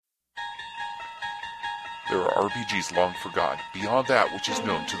There are RPGs long forgotten, beyond that which is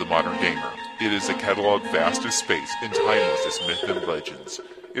known to the modern gamer. It is a catalog vast as space and timeless as myth and legends.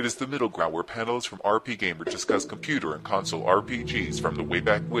 It is the middle ground where panelists from RP Gamer discuss computer and console RPGs from the way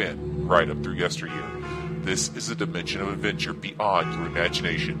back when, right up through yesteryear. This is a dimension of adventure beyond your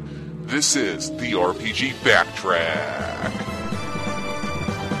imagination. This is the RPG Backtrack.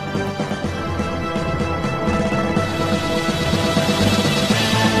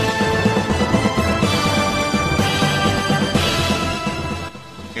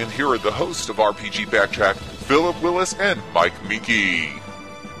 And here are the hosts of RPG Backtrack, Philip Willis and Mike Meeky.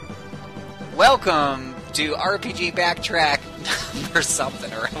 Welcome to RPG Backtrack number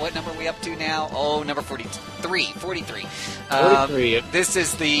something, or what number are we up to now? Oh, number 43. 43. Yep. This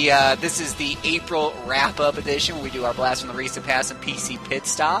is the April wrap-up edition where we do our Blast from the Recent Past and PC Pit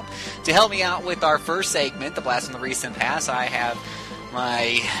Stop. To help me out with our first segment, the Blast from the Recent Past, I have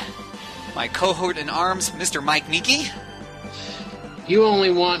my cohort in arms, Mr. Mike Meeky. You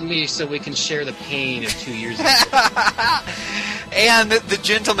only want me so we can share the pain of 2 years ago. And the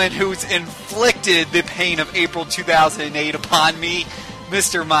gentleman who's inflicted the pain of April 2008 upon me,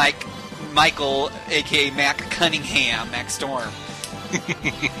 Mr. Michael, a.k.a. Mac Cunningham, Mac Storm.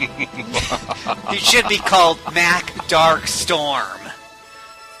 He should be called Mac Dark Storm.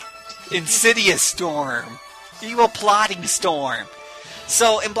 Insidious Storm. Evil Plotting Storm.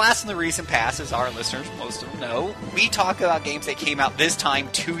 So, in Blast from the Recent Past, as our listeners, most of them know, we talk about games that came out this time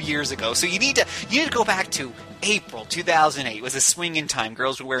 2 years ago. So you need to go back to April 2008. It was a swinging time.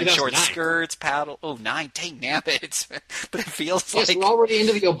 Girls were wearing short skirts, paddle. Oh, 9, dang nabbits. But it feels like... Yes, we're already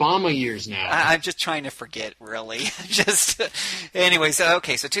into the Obama years now. I'm just trying to forget, really. Anyway, so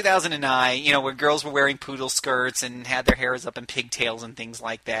 2009, when girls were wearing poodle skirts and had their hairs up in pigtails and things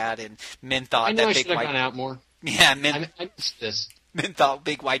like that, and men thought I know I should have gone out more. Yeah, I missed this. Men thought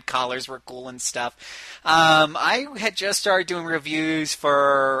big white collars were cool and stuff. I had just started doing reviews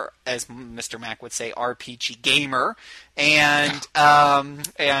for, as Mr. Mac would say, RPG Gamer, and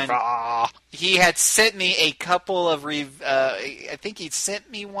he had sent me a couple of I think he'd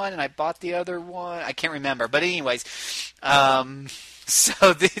sent me one, and I bought the other one. I can't remember, but anyways,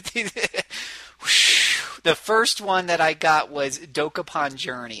 so the first one that I got was Dokapon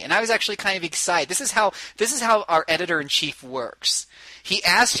Journey, and I was actually kind of excited. This is how our editor-in-chief works. He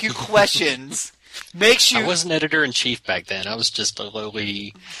asks you questions, makes you... I wasn't editor-in-chief back then. I was just a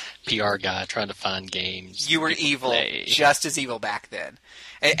lowly PR guy trying to find games. You were evil, just as evil back then.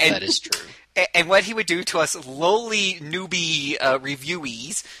 And that is true. And what he would do to us lowly newbie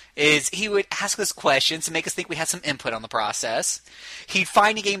reviewees is he would ask us questions to make us think we had some input on the process. He'd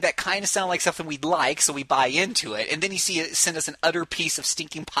find a game that kind of sounded like something we'd like, so we buy into it. And then he'd send us an utter piece of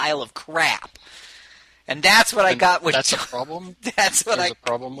stinking pile of crap. And that's what I got with... That's a problem? There's a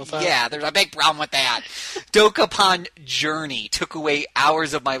problem with that? Yeah, there's a big problem with that. Dokapon Journey took away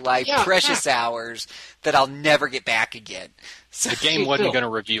hours of my life, precious hours, that I'll never get back again. So, the game wasn't going to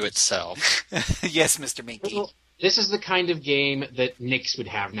review itself. Yes, Mr. Minky. Well, this is the kind of game that Nix would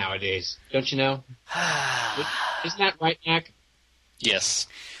have nowadays. Don't you know? Isn't that right, Mac? Yes.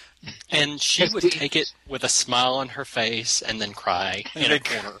 And she would take it with a smile on her face and then cry in a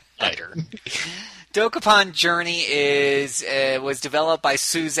corner later. Dokapon Journey was developed by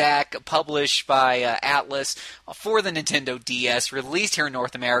Suzak, published by Atlas for the Nintendo DS, released here in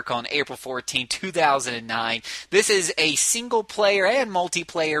North America on April 14, 2009. This is a single-player and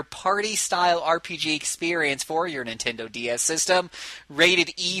multiplayer party-style RPG experience for your Nintendo DS system,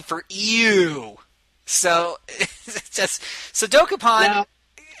 rated E for EU. So, Dokapon... Now,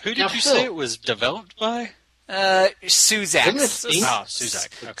 who did you say it was developed by? Suzak. Oh,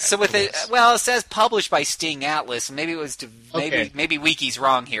 Suzak. Okay. So it says published by Sting Atlas. Maybe it was maybe Wiki's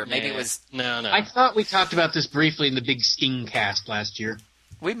wrong here. Maybe it was no. I thought we talked about this briefly in the big Sting cast last year.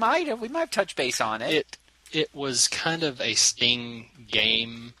 We might have touched base on it. It was kind of a Sting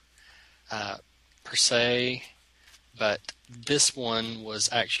game per se, but this one was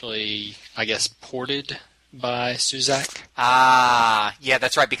actually, I guess, ported by Suzak. Ah, yeah,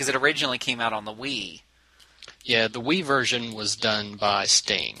 that's right, because it originally came out on the Wii. Yeah, the Wii version was done by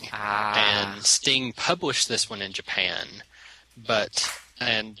Sting. And Sting published this one in Japan.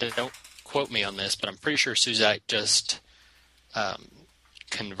 And don't quote me on this, but I'm pretty sure Suzak just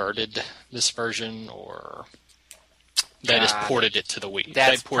converted this version, or they just ported it to the Wii.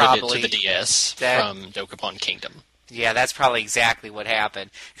 They ported it to the DS from Dokapon Kingdom. Yeah, that's probably exactly what happened.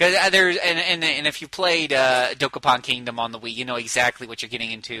 Because there's and if you played Dokapon Kingdom on the Wii, you know exactly what you're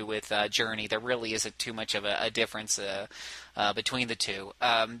getting into with Journey. There really isn't too much of a difference between the two.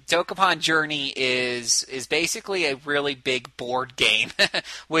 Dokapon Journey is basically a really big board game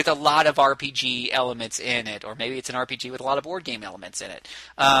with a lot of RPG elements in it, or maybe it's an RPG with a lot of board game elements in it.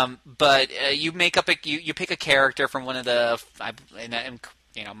 But you make up you pick a character from one of the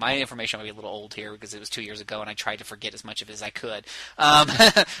you know, my information might be a little old here because it was 2 years ago and I tried to forget as much of it as I could.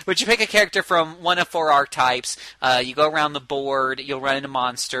 But you pick a character from one of 4 archetypes. You go around the board. You'll run into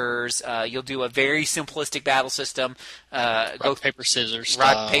monsters. You'll do a very simplistic battle system. Rock, paper, scissors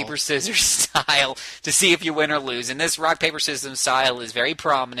style. Rock, paper, scissors style to see if you win or lose. And this rock, paper, scissors style is very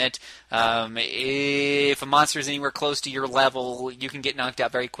prominent. If a monster is anywhere close to your level, you can get knocked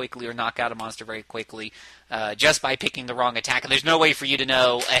out very quickly or knock out a monster very quickly just by picking the wrong attack. And there's no way for you to know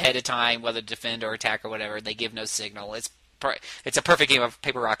ahead of time whether to defend or attack or whatever. They give no signal. It's a perfect game of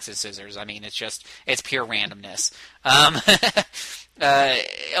paper, rock, scissors. I mean, it's pure randomness.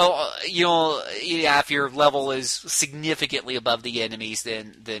 If your level is significantly above the enemies,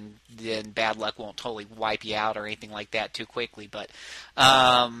 then bad luck won't totally wipe you out or anything like that too quickly. But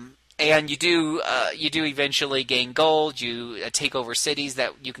and you do eventually gain gold. You take over cities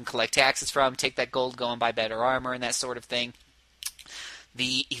that you can collect taxes from. Take that gold, go and buy better armor and that sort of thing.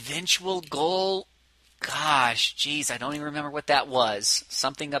 The eventual goal, gosh, geez, I don't even remember what that was.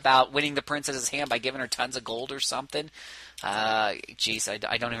 Something about winning the princess's hand by giving her tons of gold or something. Geez, I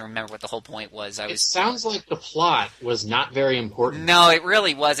don't even remember what the whole point was. It sounds like the plot was not very important. No, it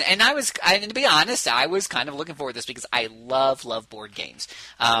really wasn't. And to be honest, I was kind of looking forward to this because I love board games.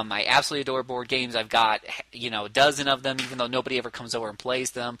 I absolutely adore board games. I've got, a dozen of them, even though nobody ever comes over and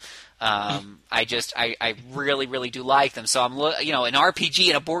plays them. I really, really do like them. So an RPG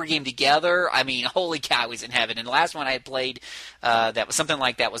and a board game together, I mean, holy cow, I was in heaven. And the last one I had played, that was something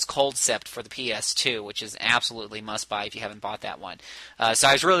like that was Coldcept for the PS2, which is absolutely must buy if you haven't bought that one. So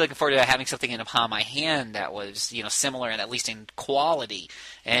I was really looking forward to having something in the palm of my hand that was, similar and at least in quality.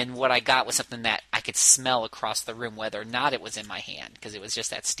 And what I got was something that I could smell across the room, whether or not it was in my hand, because it was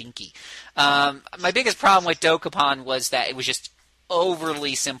just that stinky. My biggest problem with Dokapon was that it was just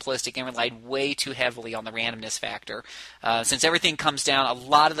overly simplistic and relied way too heavily on the randomness factor. Since everything comes down, a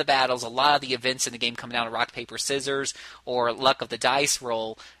lot of the battles, a lot of the events in the game come down to rock, paper, scissors, or luck of the dice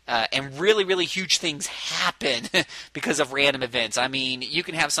roll, and really, really huge things happen because of random events. I mean, you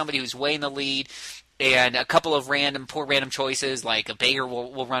can have somebody who's way in the lead, and a couple of poor random choices, like a beggar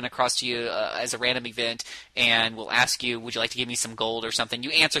will run across to you as a random event and will ask you, would you like to give me some gold or something? You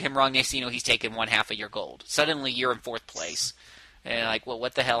answer him wrong, next thing you know, he's taken 1/2 of your gold. Suddenly, you're in 4th place. And like, well,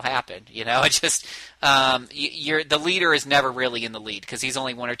 what the hell happened? It just the leader is never really in the lead because he's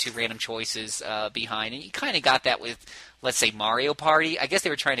only 1 or 2 random choices behind, and you kind of got that with, let's say, Mario Party. I guess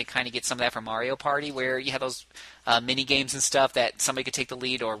they were trying to kind of get some of that from Mario Party, where you have those mini games and stuff that somebody could take the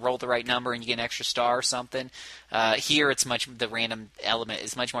lead or roll the right number and you get an extra star or something. Here, the random element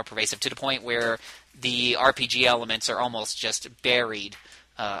is much more pervasive to the point where the RPG elements are almost just buried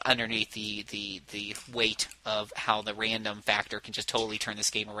underneath the weight of how the random factor can just totally turn this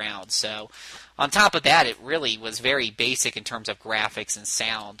game around. So on top of that, it really was very basic in terms of graphics and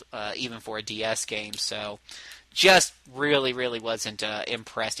sound, even for a DS game. So just really, really wasn't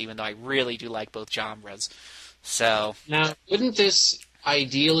impressed, even though I really do like both genres. So now, wouldn't this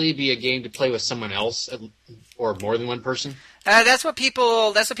ideally be a game to play with someone else or more than one person? That's what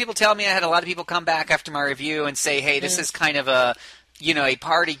people tell me. I had a lot of people come back after my review and say, hey, this is kind of a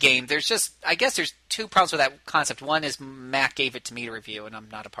party game. I guess there's 2 problems with that concept. One is Matt gave it to me to review, and I'm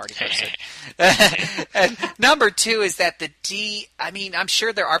not a party person. And number 2 is that I'm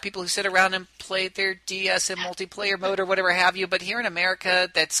sure there are people who sit around and play their DS in multiplayer mode or whatever have you, but here in America,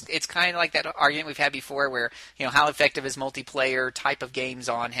 it's kind of like that argument we've had before where, how effective is multiplayer type of games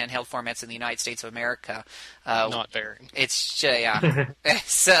on handheld formats in the United States of America? Not very. It's, yeah.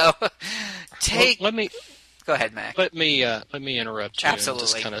 So, let me... Go ahead, Mac. Let me interrupt you.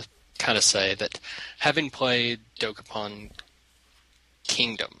 Absolutely. And just kind of say that having played Dokapon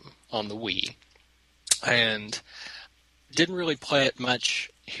Kingdom on the Wii, and didn't really play it much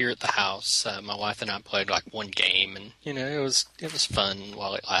here at the house. My wife and I played like 1 game, and it was fun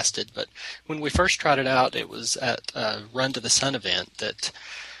while it lasted. But when we first tried it out, it was at a Run to the Sun event that.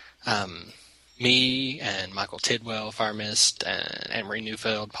 Me and Michael Tidwell, Fire Mist, and Anne-Marie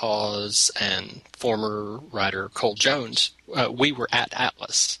Neufeld, Pause, and former writer Cole Jones, we were at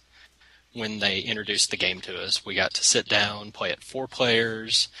Atlas when they introduced the game to us. We got to sit down, play it 4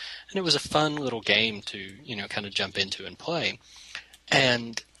 players, and it was a fun little game to, kind of jump into and play.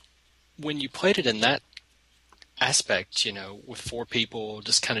 And when you played it in that aspect, with 4 people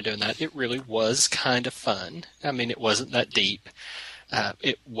just kind of doing that, it really was kind of fun. I mean, it wasn't that deep.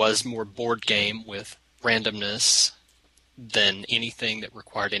 It was more board game with randomness than anything that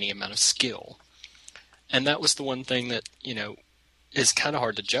required any amount of skill. And that was the one thing that, is kind of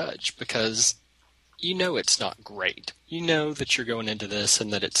hard to judge because it's not great. You know that you're going into this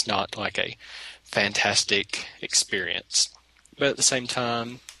and that it's not like a fantastic experience. But at the same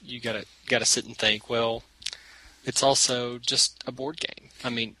time, you gotta sit and think, well, it's also just a board game. I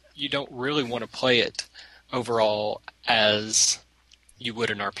mean, you don't really want to play it overall as you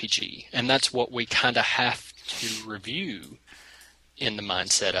would an RPG. And that's what we kind of have to review in the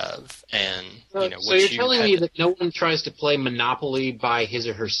mindset of. And, so you're telling me that no one tries to play Monopoly by his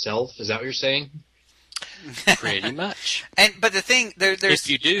or herself? Is that what you're saying? Pretty much. But the thing, there's if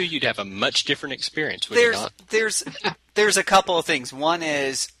you do, you'd have a much different experience. Would you not? There's a couple of things. One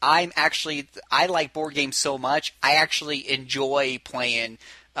is I like board games so much. I actually enjoy playing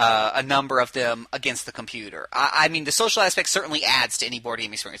a number of them against the computer. I mean, the social aspect certainly adds to any board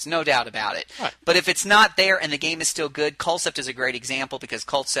game experience, no doubt about it. Right. But if it's not there and the game is still good, Cultcept is a great example because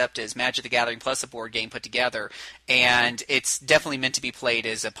Cultcept is Magic the Gathering plus a board game put together, and it's definitely meant to be played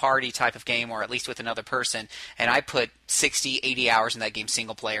as a party type of game or at least with another person, and I put 60, 80 hours in that game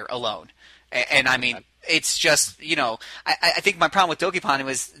single player alone. And I mean, it's just, I think my problem with Dokapon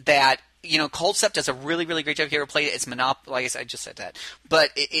was that Cultcept does a really, really great job. If you ever played it, it's Monopoly. I guess I just said that. But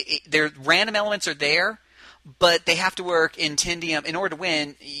their random elements are there, but they have to work in Tendium. In order to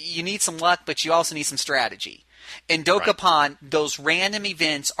win, you need some luck, but you also need some strategy. In Dokapon, those random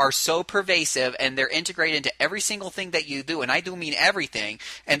events are so pervasive, and they're integrated into every single thing that you do, and I do mean everything,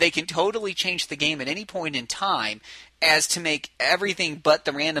 and they can totally change the game at any point in time as to make everything but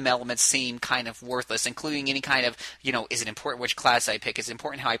the random elements seem kind of worthless, including any kind of, is it important which class I pick? Is it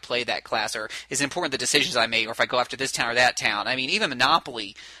important how I play that class? Or is it important the decisions I make? Or if I go after this town or that town? I mean, even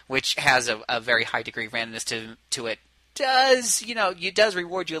Monopoly, which has a very high degree of randomness to it, does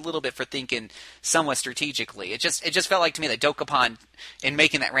reward you a little bit for thinking somewhat strategically. It just felt like to me that Dokapon, in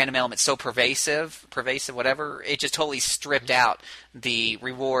making that random element so pervasive, whatever, it just totally stripped out the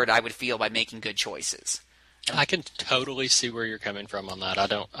reward I would feel by making good choices. I can totally see where you're coming from on that. I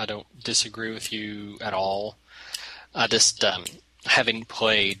don't disagree with you at all. I just, having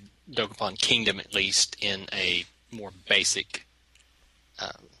played Dokapon Kingdom at least in a more basic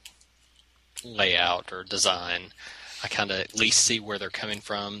layout or design, I kind of at least see where they're coming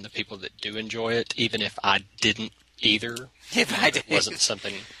from, the people that do enjoy it, even if I didn't either. If I did. It wasn't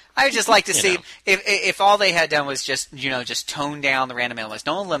something... I would just like to see if all they had done was just tone down the random elements,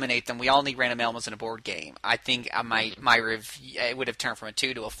 don't eliminate them. We all need random elements in a board game. I think my review it would have turned from a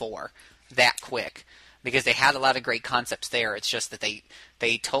 2 to a 4 that quick because they had a lot of great concepts there. It's just that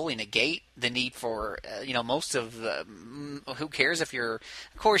they totally negate the need for most of the. Who cares if you're?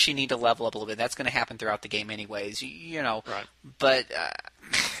 Of course, you need to level up a little bit. That's going to happen throughout the game anyways. Right. But.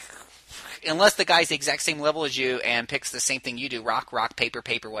 Unless the guy's the exact same level as you and picks the same thing you do, rock,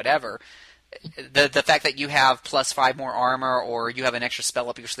 paper, whatever, the fact that you have plus 5 more armor or you have an extra spell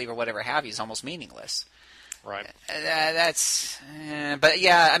up your sleeve or whatever have you is almost meaningless. Right. But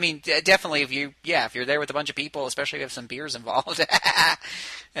yeah, I mean, definitely if you're there with a bunch of people, especially if you have some beers involved,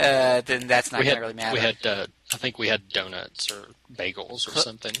 then that's not going to really matter. We had, I think we had donuts or bagels or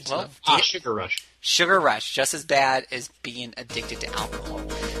something. Well, Sugar Rush. Sugar Rush, just as bad as being addicted to alcohol.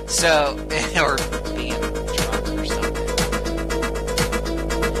 So, or being drunk or something.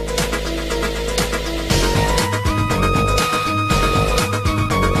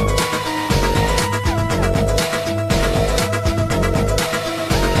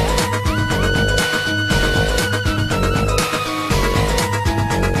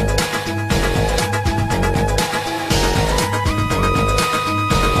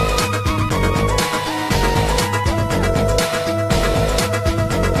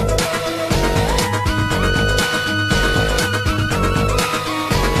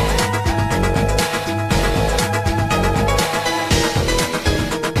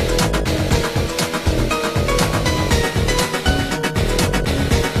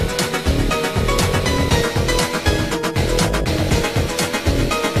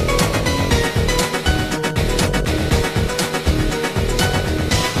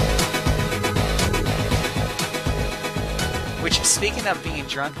 Speaking of being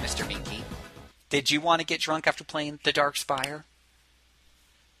drunk, Mr. Minky, did you want to get drunk after playing The Dark Spire?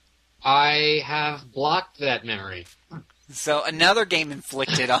 I have blocked that memory. So another game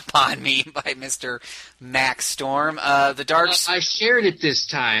inflicted upon me by Mr. Max Storm. The Dark. I shared it this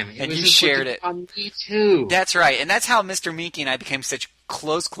time. And you shared it on me too. That's right, and that's how Mr. Minky and I became such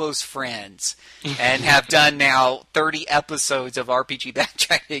close friends and have done now 30 episodes of RPG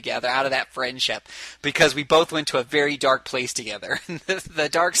Backtrack together out of that friendship because we both went to a very dark place together. The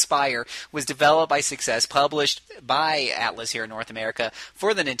Dark Spire was developed by Success, published by Atlas here in North America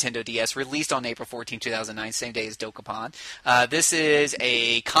for the Nintendo DS, released on April 14, 2009, same day as Dokapon. This is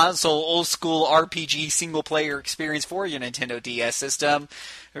a console old-school RPG single-player experience for your Nintendo DS system,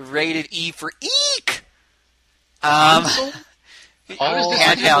 rated E for Eek! Console? How does this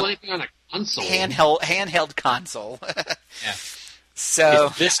handheld, anything on a console? handheld console. Yeah. So Oh.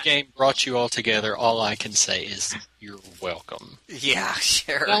 If this game brought you all together, all I can say is you're welcome. yeah,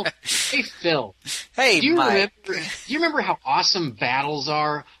 sure. Well, hey Phil, Hey, do you Mike. remember how awesome battles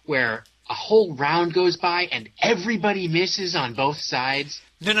are where a whole round goes by and everybody misses on both sides?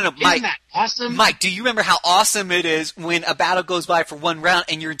 No, Isn't Mike. that awesome? Mike, do you remember how awesome it is when a battle goes by for one round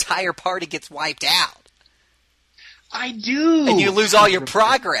and your entire party gets wiped out? I do. And you lose all your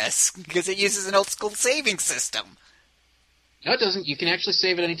progress because it uses an old school saving system. No, it doesn't. You can actually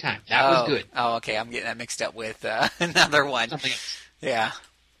save at any time. That was good. Oh, okay. I'm getting that mixed up with another one. Something else. Yeah.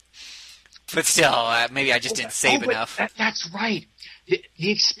 But still, maybe I just didn't save but enough. That's right.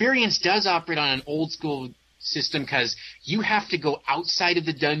 The experience does operate on an old school system because you have to go outside of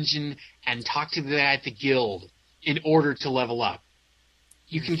the dungeon and talk to the guy at the guild in order to level up.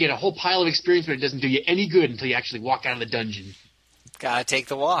 You can get a whole pile of experience, but it doesn't do you any good until you actually walk out of the dungeon. Gotta take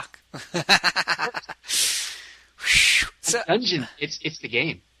the walk. So, Dungeon, it's the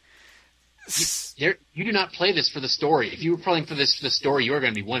game. You do not play this for the story. If you were playing for this for the story, you are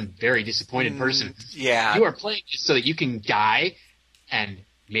going to be one very disappointed person. yeah. You are playing this so that you can die and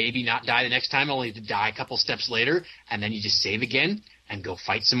maybe not die the next time, only to die a couple steps later, and then you just save again and go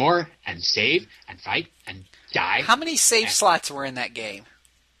fight some more and save and fight and die. How many save slots were in that game?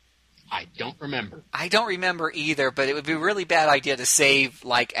 I don't remember. I don't remember either, but it would be a really bad idea to save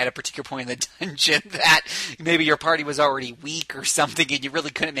like at a particular point in the dungeon that maybe your party was already weak or something and you really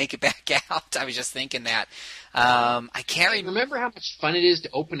couldn't make it back out. I was just thinking that. I can't remember. Remember how much fun it is to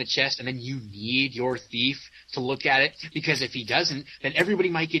open a chest and then you need your thief to look at it? Because if he doesn't, then everybody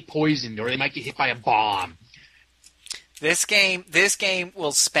might get poisoned or they might get hit by a bomb. This game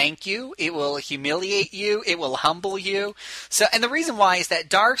will spank you. It will humiliate you. It will humble you. So, and the reason why is that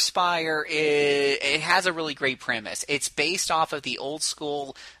Darkspire it has a really great premise. It's based off of the old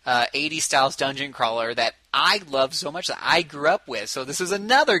school 80s styles dungeon crawler that I love so much that I grew up with. So this is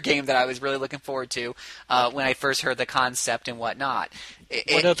another game that I was really looking forward to when I first heard the concept and whatnot.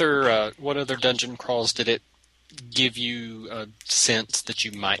 What other dungeon crawls did it give you a sense that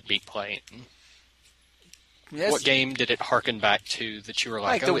you might be playing? Yes. What game did it harken back to that you were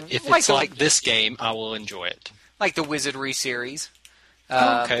like, if like it's the- like this game, I will enjoy it? Like the Wizardry series.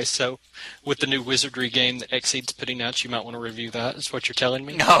 Okay, so with the new Wizardry game that Exceed's putting out, you might want to review that, is what you're telling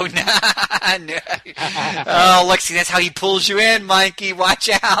me? No. Oh, Lexi, that's how he pulls you in, Mikey. Watch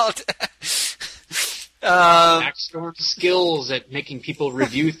out. Backstorm's skills at making people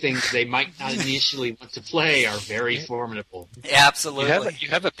review things they might not initially want to play are very formidable. Absolutely. You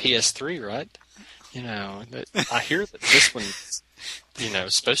have a PS3, right? You know, I hear that this one's,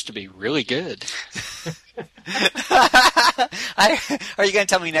 supposed to be really good. Are you going to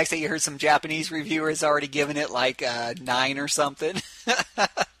tell me next that you heard some Japanese reviewers already giving it like 9 or something?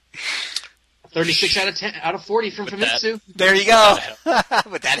 36 out of 40 from Famitsu. There you go.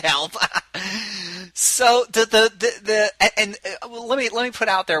 Would that help? So let me put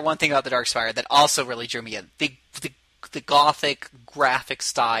out there one thing about the Darkspire that also really drew me in. The gothic graphic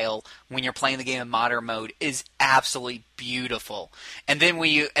style when you're playing the game in modern mode is absolutely beautiful. And then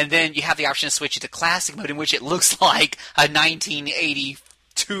you have the option to switch it to classic mode, in which it looks like a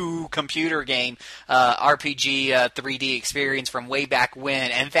 1982 computer game RPG 3D experience from way back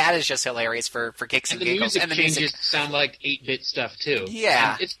when, and that is just hilarious for kicks and And the giggles. music And the changes music, to sound like 8-bit stuff too.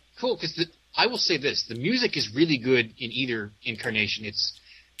 Yeah. And it's cool because I will say this: the music is really good in either incarnation.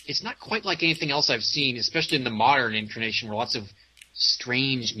 It's not quite like anything else I've seen, especially in the modern incarnation where lots of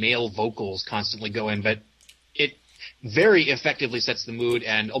strange male vocals constantly go in, but it very effectively sets the mood,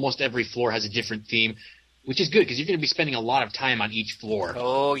 and almost every floor has a different theme, which is good because you're going to be spending a lot of time on each floor.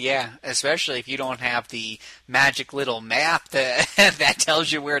 oh yeah, especially if you don't have the magic little map that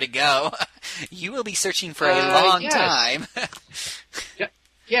tells you where to go. You will be searching for a long yes. time.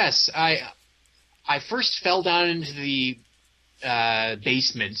 Yes, I first fell down into the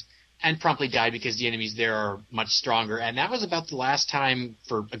basement and promptly died because the enemies there are much stronger, and that was about the last time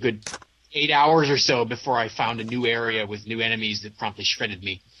for a good 8 hours or so before I found a new area with new enemies that promptly shredded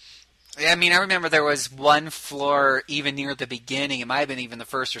me. I mean, I remember there was one floor even near the beginning, it might have been even the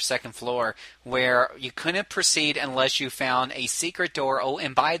first or second floor, where you couldn't proceed unless you found a secret door. Oh,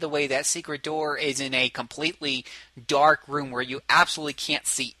 and by the way, that secret door is in a completely dark room where you absolutely can't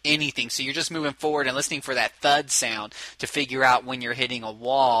see anything. So you're just moving forward and listening for that thud sound to figure out when you're hitting a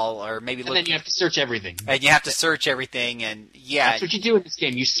wall or maybe And then you have to search everything. And you have to search everything, and yeah. That's what you do in this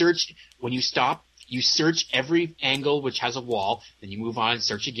game. You search, when you stop, you search every angle which has a wall, then you move on and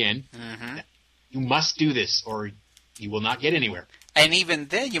search again. Mm-hmm. You must do this, or you will not get anywhere. And even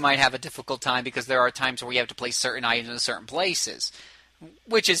then, you might have a difficult time because there are times where you have to place certain items in certain places,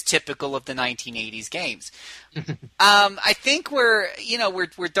 which is typical of the 1980s games. I think where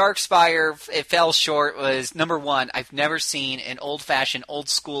Darkspire it fell short was, number one, I've never seen an old-fashioned,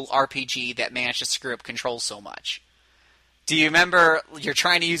 old-school RPG that managed to screw up controls so much. Do you remember you're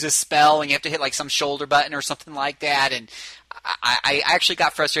trying to use a spell and you have to hit like some shoulder button or something like that? And I actually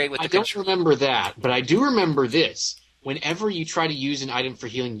got frustrated with the control. I don't remember that, but I do remember this. Whenever you try to use an item for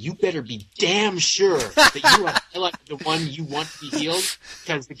healing, you better be damn sure that you have highlighted the one you want to be healed,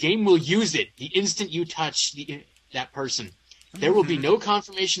 because the game will use it the instant you touch that person. There will be no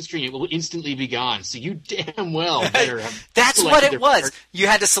confirmation screen. It will instantly be gone. So you damn well better have That's what it was. You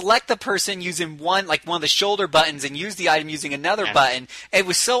had to select the person using one of the shoulder buttons and use the item using another button. It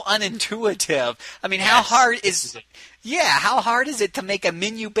was so unintuitive. I mean, how hard is it to make a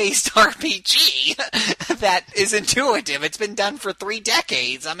menu-based RPG that is intuitive? It's been done for 3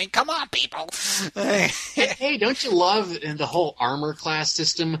 decades. I mean, come on, people. Hey, don't you love the whole armor class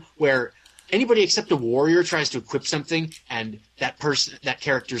system where anybody except a warrior tries to equip something, and that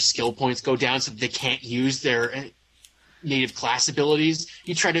character's skill points go down so that they can't use their native class abilities?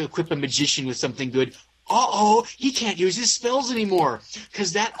 You try to equip a magician with something good. He can't use his spells anymore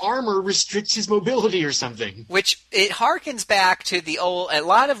because that armor restricts his mobility or something. Which it harkens back to the old. A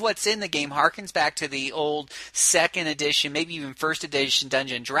lot of what's in the game harkens back to the old 2nd edition, maybe even 1st edition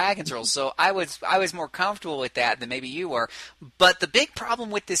Dungeons and Dragons rules. So I was more comfortable with that than maybe you were. But the big problem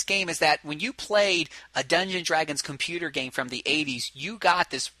with this game is that when you played a Dungeons and Dragons computer game from the 80s, you got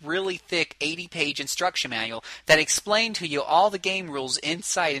this really thick 80-page instruction manual that explained to you all the game rules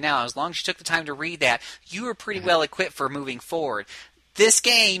inside and out. As long as you took the time to read that, you were pretty well equipped for moving forward. This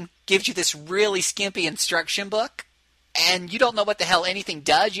game gives you this really skimpy instruction book, and you don't know what the hell anything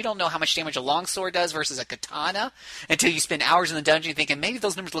does. You don't know how much damage a longsword does versus a katana until you spend hours in the dungeon thinking maybe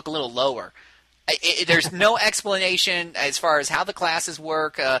those numbers look a little lower. There's no explanation as far as how the classes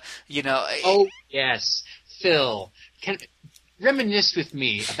work. Oh, yes. Phil, reminisce with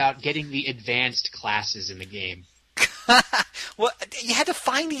me about getting the advanced classes in the game. Well, you had to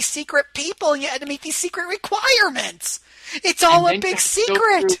find these secret people, and you had to meet these secret requirements. It's all a big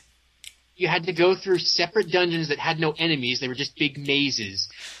secret. You had to go through separate dungeons that had no enemies. They were just big mazes.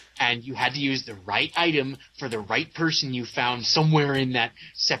 And you had to use the right item for the right person you found somewhere in that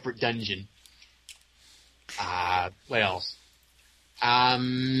separate dungeon. What else?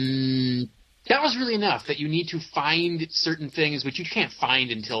 That was really enough, that you need to find certain things which you can't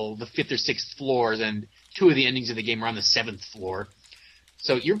find until the 5th or 6th floors, and 2 of the endings of the game are on the 7th floor.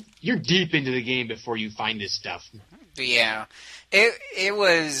 So you're deep into the game before you find this stuff. Yeah. It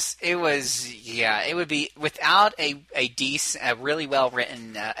would be without a really well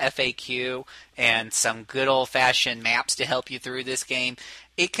written FAQ and some good old fashioned maps to help you through this game,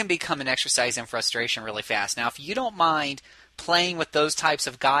 it can become an exercise in frustration really fast. Now, if you don't mind playing with those types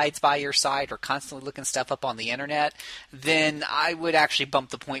of guides by your side or constantly looking stuff up on the internet, then I would actually bump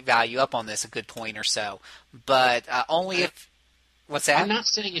the point value up on this a good point or so. But only if... What's that? I'm not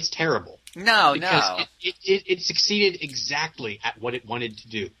saying it's terrible. No. It succeeded exactly at what it wanted to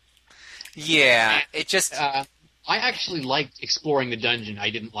do. Yeah, it just... I actually liked exploring the dungeon. I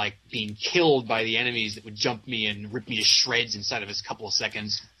didn't like being killed by the enemies that would jump me and rip me to shreds inside of a couple of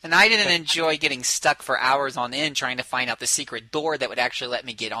seconds. And I didn't enjoy getting stuck for hours on end trying to find out the secret door that would actually let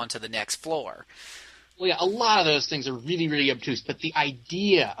me get onto the next floor. Well, yeah, a lot of those things are really, really obtuse, but the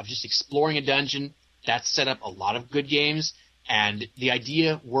idea of just exploring a dungeon, that set up a lot of good games, and the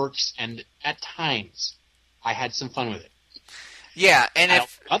idea works, and at times, I had some fun with it. Yeah, and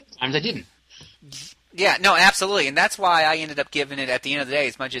other times I didn't. Yeah, no, absolutely, and that's why I ended up giving it, at the end of the day,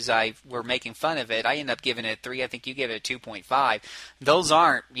 as much as were making fun of it, I ended up giving it 3. I think you gave it a 2.5. Those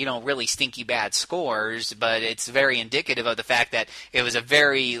aren't, really stinky bad scores, but it's very indicative of the fact that it was a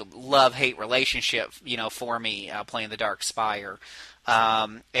very love-hate relationship, for me playing the Darkspire.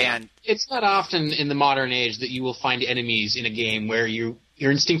 And it's not often in the modern age that you will find enemies in a game where your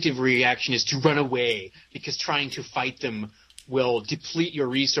instinctive reaction is to run away, because trying to fight them will deplete your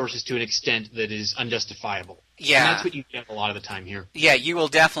resources to an extent that is unjustifiable. Yeah. And that's what you get a lot of the time here. Yeah, you will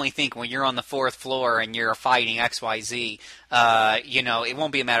definitely think when you're on the 4th floor and you're fighting XYZ, it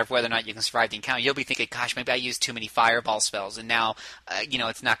won't be a matter of whether or not you can survive the encounter. You'll be thinking, gosh, maybe I used too many fireball spells, and now,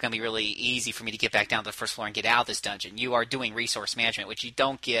 it's not going to be really easy for me to get back down to the 1st floor and get out of this dungeon. You are doing resource management, which you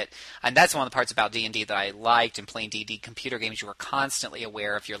don't get, and that's one of the parts about D&D that I liked in playing D&D computer games. You were constantly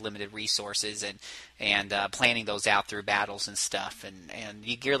aware of your limited resources and planning those out through battles and stuff, and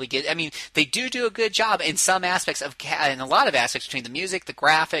you really get. I mean, they do a good job in some aspects in a lot of aspects between the music, the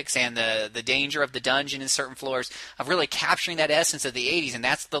graphics, and the danger of the dungeon in certain floors of really capturing that essence of the '80s, and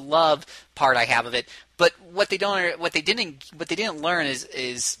that's the love part I have of it. But what they didn't learn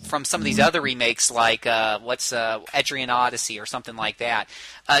is from some of these other remakes, like Etrian Odyssey or something like that.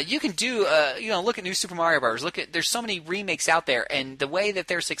 You can do look at New Super Mario Bros. There's so many remakes out there, and the way that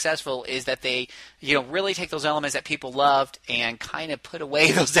they're successful is that they really take those elements that people loved and kind of put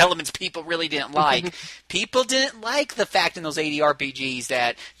away those elements people really didn't like. People didn't like the fact in those 80 RPGs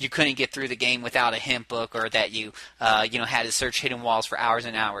that you couldn't get through the game without a hint book, or that you had to search hidden walls for hours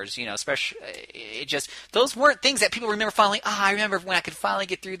and hours. Especially those weren't things that people remember finally. I remember when I could finally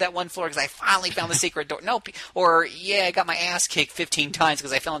get through that one floor because I finally found the secret door. No, or I got my ass kicked 15 times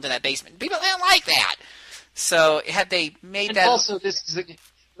because I fell into that basement. People didn't like that. So had they made that. Also,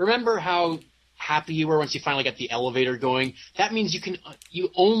 remember how happy you were once you finally got the elevator going? That means you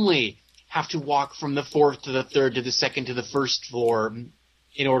only have to walk from the 4th to the 3rd to the 2nd to the 1st floor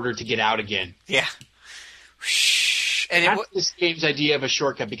in order to get out again. Yeah. And that's this game's idea of a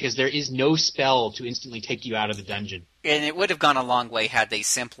shortcut, because there is no spell to instantly take you out of the dungeon. And it would have gone a long way had they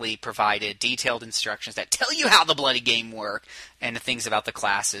simply provided detailed instructions that tell you how the bloody game work, and the things about the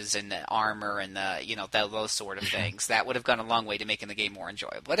classes and the armor and those sort of things. That would have gone a long way to making the game more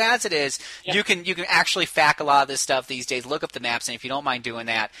enjoyable. But as it is, you can actually fact a lot of this stuff these days. Look up the maps, and if you don't mind doing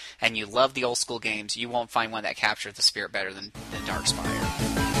that, and you love the old school games, you won't find one that captures the spirit better than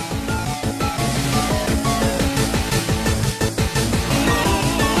Darkspire.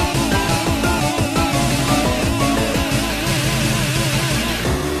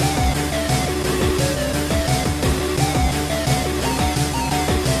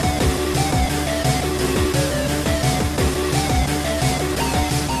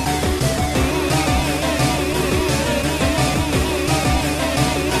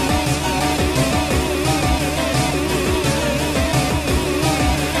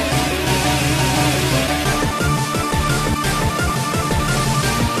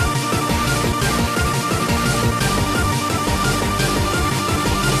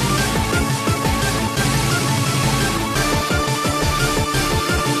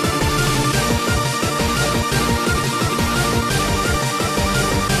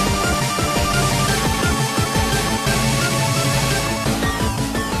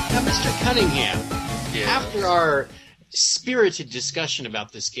 Cunningham, after our spirited discussion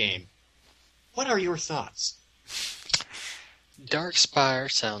about this game, what are your thoughts? Darkspire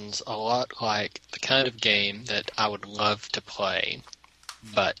sounds a lot like the kind of game that I would love to play,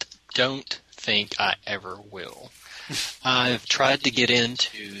 but don't think I ever will. I've tried to get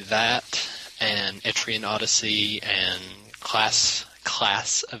into that and Etrian Odyssey and Class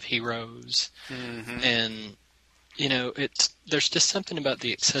of Heroes, and there's just something about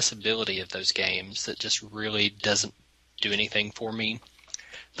the accessibility of those games that just really doesn't do anything for me.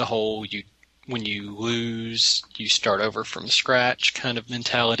 The whole when you lose, you start over from scratch kind of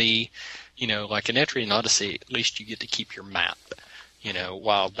mentality. Like in Etrian Odyssey, at least you get to keep your map.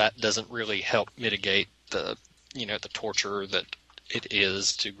 While that doesn't really help mitigate the torture that it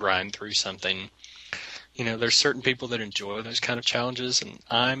is to grind through something. There's certain people that enjoy those kind of challenges, and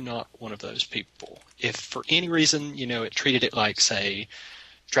I'm not one of those people. If for any reason, it treated it like, say,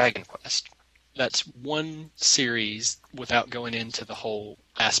 Dragon Quest. That's one series, without going into the whole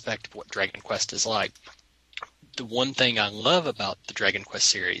aspect of what Dragon Quest is like. The one thing I love about the Dragon Quest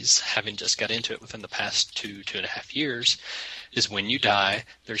series, having just got into it within the past 2.5 years, is when you die,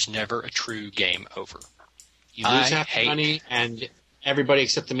 there's never a true game over. You lose half the money, and everybody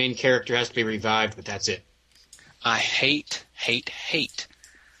except the main character has to be revived, but that's it. I hate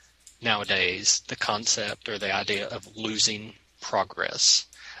nowadays the concept or the idea of losing progress.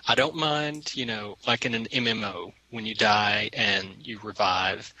 I don't mind, like in an MMO, when you die and you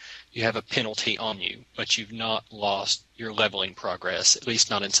revive, you have a penalty on you, but you've not lost your leveling progress, at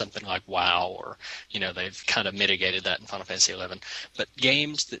least not in something like WoW, or, they've kind of mitigated that in Final Fantasy XI. But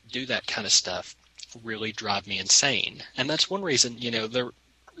games that do that kind of stuff really drive me insane. And that's one reason, the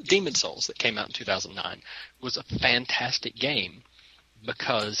Demon Souls that came out in 2009 was a fantastic game,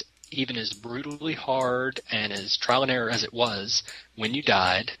 because even as brutally hard and as trial and error as it was, when you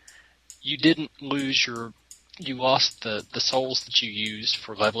died, you didn't lose your you lost the souls that you used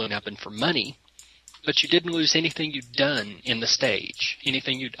for leveling up and for money, but you didn't lose anything you'd done in the stage.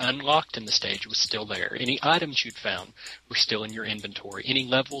 Anything you'd unlocked in the stage was still there. Any items you'd found were still in your inventory. Any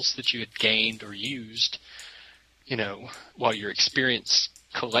levels that you had gained or used, while your experience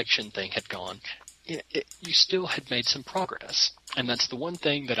collection thing had gone, you still had made some progress. And that's the one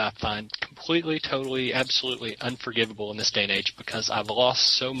thing that I find completely, totally, absolutely unforgivable in this day and age, because I've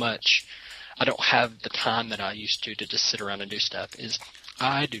lost so much. I don't have the time that I used to just sit around and do stuff, is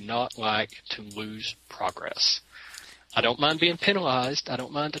I do not like to lose progress. I don't mind being penalized. I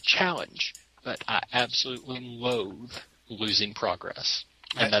don't mind a challenge, but I absolutely loathe losing progress.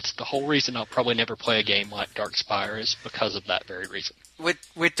 And that's the whole reason I'll probably never play a game like Darkspire, is because of that very reason.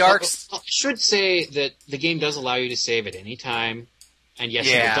 With Darks, I should say that the game does allow you to save at any time, and yes,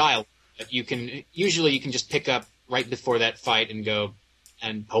 Yeah. you will die. But you can just pick up right before that fight and go,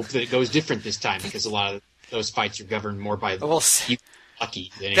 and hope that it goes different this time, because a lot of those fights are governed more by you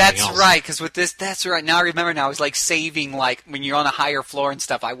lucky than anything that's else. right. Because with this, that's right. Now I remember. Now I was like saving, like when you're on a higher floor and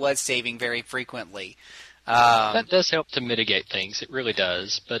stuff. I was saving very frequently. That does help to mitigate things. It really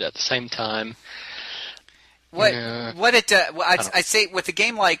does. But at the same time, I say with a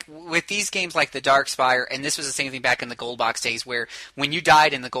game with these games like the Darkspire, and this was the same thing back in the Gold Box days, where when you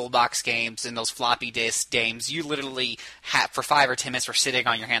died in the Gold Box games, in those floppy disk games, you literally for 5 or 10 minutes were sitting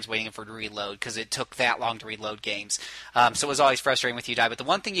on your hands waiting for it to reload, because it took that long to reload games. So it was always frustrating with you die. But the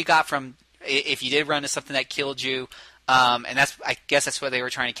one thing you got from, if you did run into something that killed you, and I guess that's what they were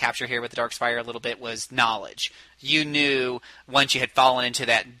trying to capture here with the Darkspire a little bit, was knowledge. You knew once you had fallen into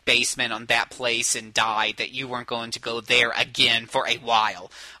that basement on that place and died that you weren't going to go there again for a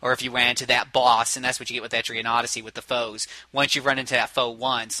while. Or if you ran into that boss, and that's what you get with Etrian Odyssey with the foes. Once you run into that foe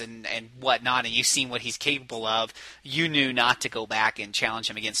once and whatnot, and you've seen what he's capable of, you knew not to go back and challenge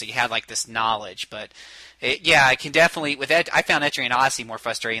him again. So you had like this knowledge. But I can definitely, I found Etrian Odyssey more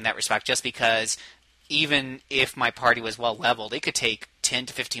frustrating in that respect, just because even if my party was well leveled, it could take 10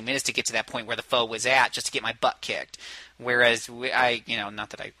 to 15 minutes to get to that point where the foe was at, just to get my butt kicked. Whereas not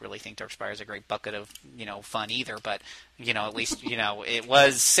that I really think Darkspire is a great bucket of, fun either, but, at least, it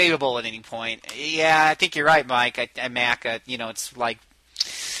was savable at any point. Yeah, I think you're right, Mike. Mac, it's like,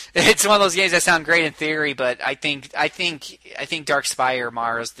 it's one of those games that sound great in theory, but I think Darkspire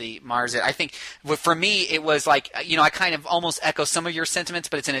mars it. I think for me it was like, I kind of almost echo some of your sentiments,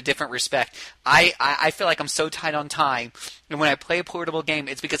 but it's in a different respect. I feel like I'm so tight on time, and when I play a portable game,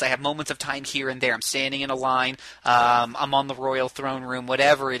 it's because I have moments of time here and there. I'm standing in a line, I'm on the Royal Throne Room,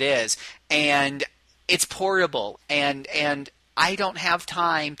 whatever it is, and it's portable, and I don't have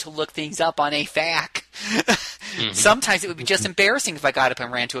time to look things up on a FAQ. Mm-hmm. Sometimes it would be just embarrassing if I got up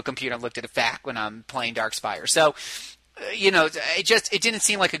and ran to a computer and looked at a FAQ when I'm playing Darkspire. So, it didn't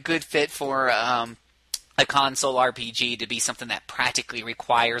seem like a good fit for a console RPG to be something that practically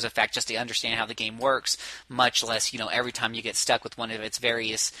requires a FAQ just to understand how the game works, much less, every time you get stuck with one of its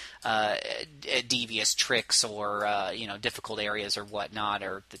various devious tricks or, difficult areas or whatnot,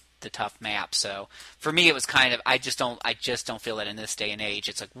 or the tough map. So for me, it was kind of, I just don't feel that in this day and age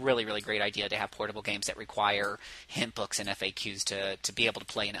it's a really, really great idea to have portable games that require hint books and FAQs to be able to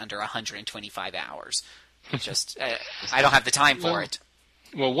play in under 125 hours. Just I don't have the time for it.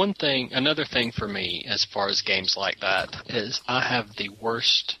 Well, another thing for me as far as games like that is I have the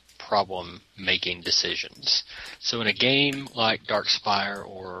worst problem making decisions. So in a game like Darkspire,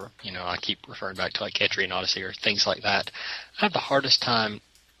 or, I keep referring back to like Etrian Odyssey or things like that, I have the hardest time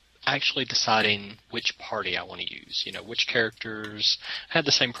actually deciding which party I want to use, which characters. I had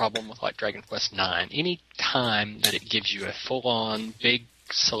the same problem with like Dragon Quest IX. Any time that it gives you a full-on big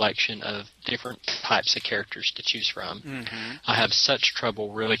selection of different types of characters to choose from, mm-hmm. I have such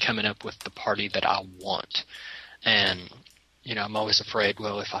trouble really coming up with the party that I want. And I'm always afraid,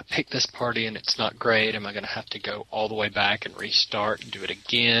 well, if I pick this party and it's not great, am I going to have to go all the way back and restart and do it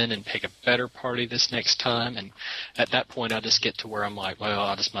again and pick a better party this next time? And at that point, I just get to where I'm like, well,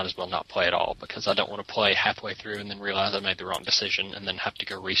 I just might as well not play at all, because I don't want to play halfway through and then realize I made the wrong decision and then have to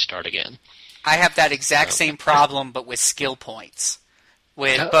go restart again. I have that exact same problem, but with skill points.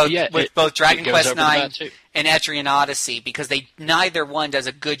 With both Dragon Quest IX and Etrian Odyssey, because neither one does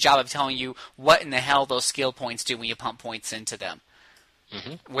a good job of telling you what in the hell those skill points do when you pump points into them.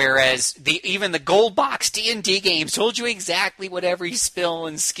 Mm-hmm. Whereas even the Gold Box D&D games told you exactly what every spell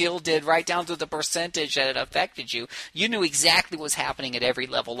and skill did, right down to the percentage that it affected you. You knew exactly what was happening at every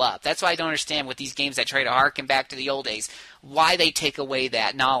level up. That's why I don't understand with these games that try to harken back to the old days, why they take away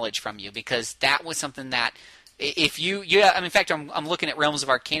that knowledge from you, because that was something that if in fact, I'm looking at Realms of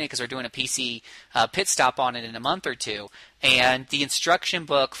Arcana because we're doing a PC pit stop on it in a month or two, and the instruction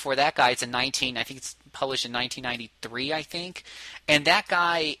book for that guide is I think it's published in 1993, I think. And that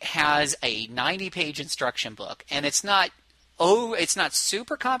guy has a 90-page instruction book, and it's not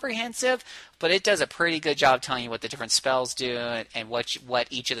super comprehensive, but it does a pretty good job telling you what the different spells do and what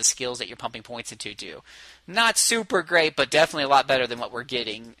each of the skills that you're pumping points into do. Not super great, but definitely a lot better than what we're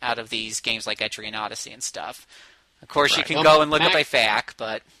getting out of these games like Etrian Odyssey and stuff. Of course, you can go and look up a FAQ,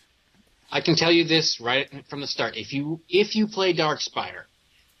 but I can tell you this right from the start. If you play Darkspire,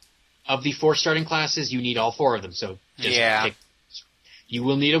 of the 4 starting classes, you need all 4 of them. So you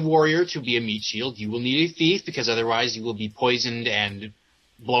will need a warrior to be a meat shield. You will need a thief because otherwise you will be poisoned and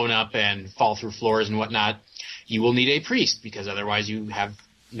blown up and fall through floors and whatnot. You will need a priest because otherwise you have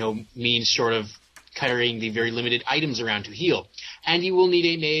no means short of carrying the very limited items around to heal. And you will need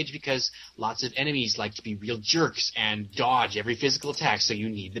a mage because lots of enemies like to be real jerks and dodge every physical attack, so you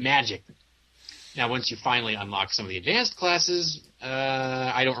need the magic. Now, once you finally unlock some of the advanced classes,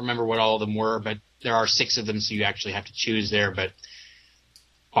 I don't remember what all of them were, but there are 6 of them, so you actually have to choose there. But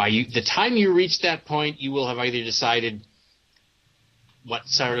by the time you reach that point, you will have either decided what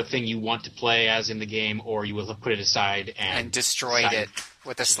sort of thing you want to play as in the game, or you will have put it aside and destroyed it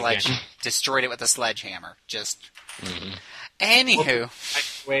with a sledgehammer. Just anywho,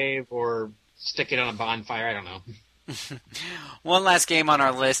 microwave or stick it on a bonfire. I don't know. One last game on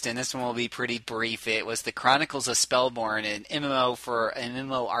our list, and this one will be pretty brief. It was the Chronicles of Spellborn, an MMORPG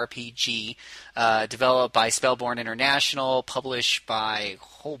developed by Spellborn International, published by a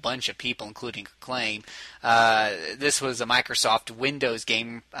whole bunch of people, including Acclaim. This was a Microsoft Windows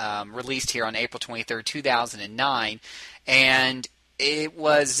game released here on April 23rd, 2009, and it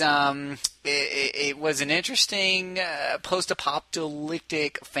was it was an interesting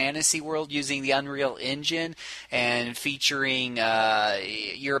post-apocalyptic fantasy world using the Unreal Engine and featuring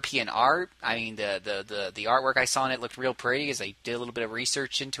European art. I mean, the artwork I saw in it looked real pretty as I did a little bit of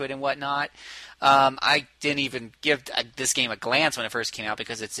research into it and whatnot. I didn't even give this game a glance when it first came out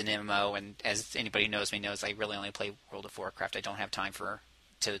because it's an MMO, and as anybody who knows me knows, I really only play World of Warcraft. I don't have time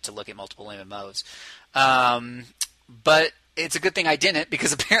to look at multiple MMOs. But it's a good thing I didn't,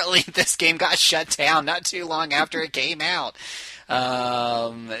 because apparently this game got shut down not too long after it came out.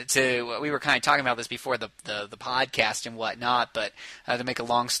 We were kind of talking about this before the podcast and whatnot, but to make a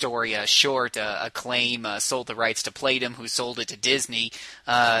long story short, Acclaim sold the rights to Playdom, who sold it to Disney.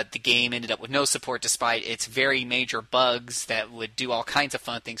 The game ended up with no support despite its very major bugs that would do all kinds of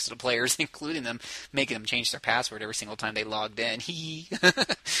fun things to the players, including them making them change their password every single time they logged in.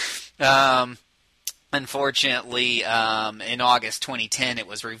 Unfortunately, in August 2010, it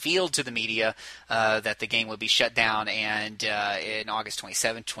was revealed to the media that the game would be shut down, and in August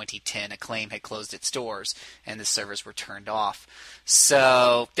 27, 2010, Acclaim had closed its doors, and the servers were turned off.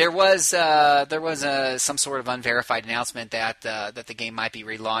 So there was some sort of unverified announcement that the game might be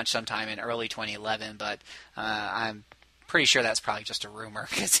relaunched sometime in early 2011, but I'm pretty sure that's probably just a rumor,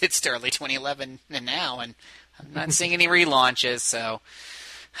 because it's early 2011 now, and I'm not seeing any relaunches, so...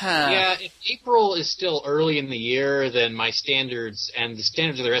 Yeah, if April is still early in the year, then my standards and the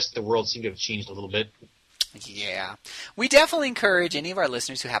standards of the rest of the world seem to have changed a little bit. Yeah. We definitely encourage any of our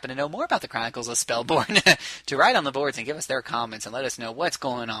listeners who happen to know more about the Chronicles of Spellborn to write on the boards and give us their comments and let us know what's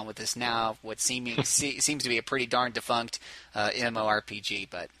going on with this now, what seems to be a pretty darn defunct MMORPG,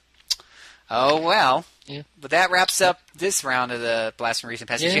 but... Oh, well. Yeah. But that wraps up this round of the Blast from Recent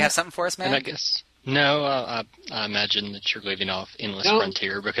Past. Did you have something for us, Matt? And I guess... No, I imagine that you're leaving off Endless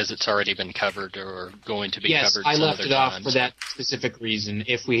Frontier because it's already been covered or going to be covered. Yes, I left it off for that specific reason.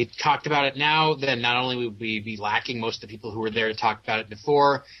 If we talked about it now, then not only would we be lacking most of the people who were there to talk about it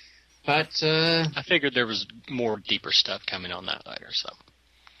before, but... I figured there was more deeper stuff coming on that later, so...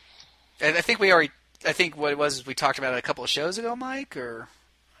 I think what it was we talked about it a couple of shows ago, Mike, or...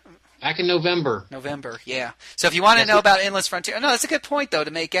 Back in November. Yeah. So if you want to know about Endless Frontier... No, that's a good point, though,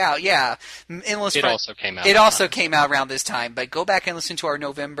 to make out. Yeah. It also came out. It also came out around this time, but go back and listen to our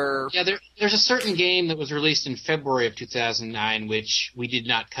November... Yeah, there's a certain game that was released in February of 2009, which we did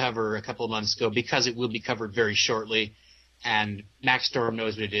not cover a couple of months ago, because it will be covered very shortly, and Max Storm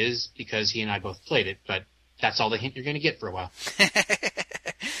knows what it is, because he and I both played it, but that's all the hint you're going to get for a while.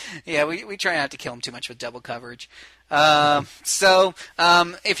 Yeah, we try not to kill him too much with double coverage. So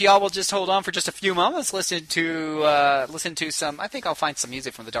if y'all will just hold on for just a few moments, listen to some. I think I'll find some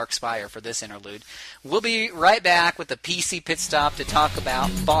music from the Dark Spire for this interlude. We'll be right back with the PC pit stop to talk about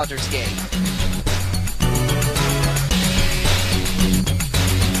Baldur's Gate.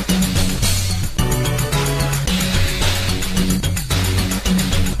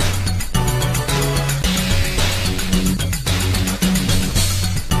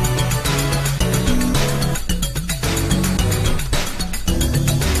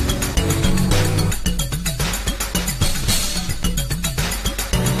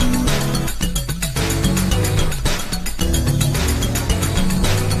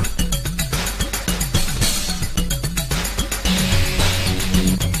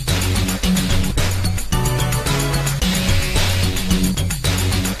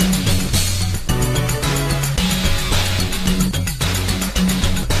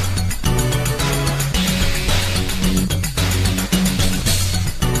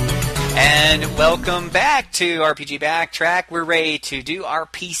 Welcome back to RPG Backtrack. We're ready to do our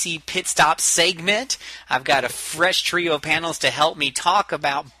PC Pit Stop segment. I've got a fresh trio of panels to help me talk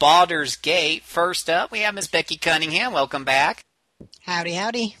about Baldur's Gate. First up, we have Miss Becky Cunningham. Welcome back. Howdy,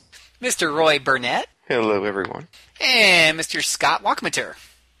 howdy. Mr. Roy Burnett. Hello, everyone. And Mr. Scott Walkmater.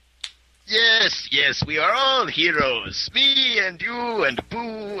 Yes, we are all heroes. Me and you and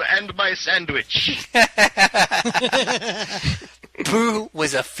Boo and my sandwich. Boo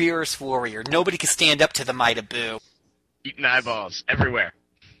was a fierce warrior. Nobody could stand up to the might of Boo. Eating eyeballs everywhere.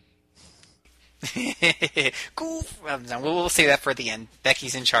 Cool. We'll say that for the end.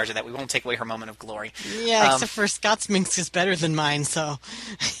 Becky's in charge of that. We won't take away her moment of glory. Yeah, except for Scott's minx is better than mine, so...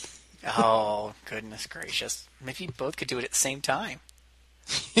 Oh, goodness gracious. Maybe you both could do it at the same time.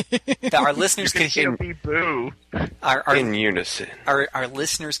 Our listeners could hear... Boo. In unison. Our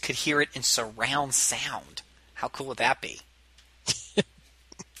listeners could hear it in surround sound. How cool would that be?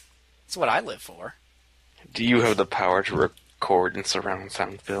 That's what I live for. Do you have the power to record in surround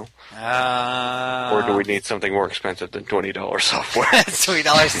sound, Phil? Or do we need something more expensive than $20 software?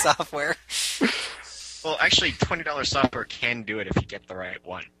 $20 software. Well, actually, $20 software can do it if you get the right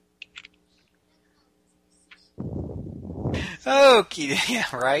one. Okay,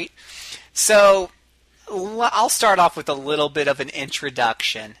 yeah, right. So, I'll start off with a little bit of an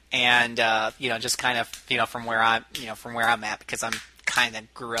introduction, and just kind of from where I'm at, because I'm kind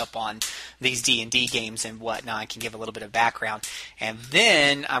of grew up on these D&D games and whatnot. I can give a little bit of background, and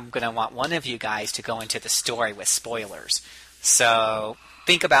then I'm going to want one of you guys to go into the story with spoilers. So,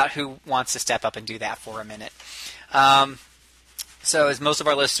 think about who wants to step up and do that for a minute. So, as most of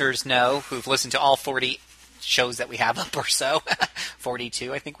our listeners know, who've listened to all 40 shows that we have up or so,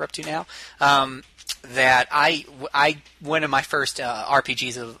 42 I think we're up to now, that one of my first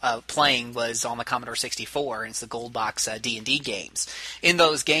RPGs of playing was on the Commodore 64, and it's the Gold Box D&D games. In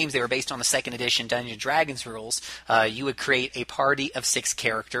those games, they were based on the second edition Dungeons & Dragons rules. You would create a party of 6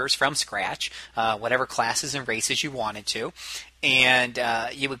 characters from scratch, whatever classes and races you wanted to, and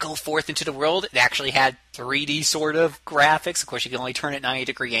you would go forth into the world. It actually had 3D sort of graphics. Of course, you can only turn at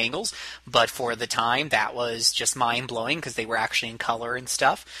 90-degree angles, but for the time, that was just mind-blowing because they were actually in color and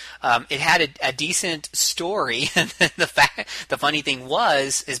stuff. It had a decent story. The funny thing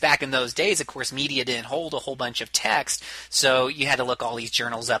is back in those days, of course, media didn't hold a whole bunch of text, so you had to look all these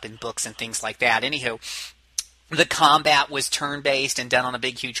journals up in books and things like that. Anywho, the combat was turn-based and done on a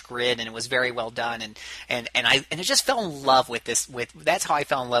big, huge grid, and it was very well done. And I just fell in love with this. That's how I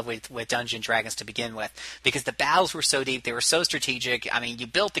fell in love with Dungeons & Dragons to begin with, because the battles were so deep, they were so strategic. I mean, you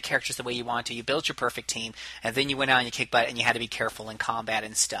built the characters the way you wanted to, you built your perfect team, and then you went out and you kicked butt, and you had to be careful in combat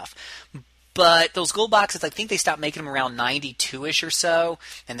and stuff. But those gold boxes, I think they stopped making them around 92-ish or so,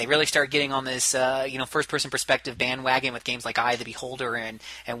 and they really started getting on this, first-person perspective bandwagon with games like Eye of the Beholder and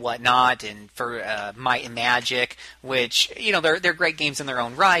whatnot, and for Might and Magic, which, they're great games in their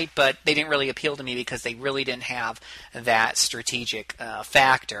own right, but they didn't really appeal to me because they really didn't have that strategic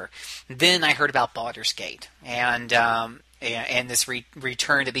factor. Then I heard about Baldur's Gate, and this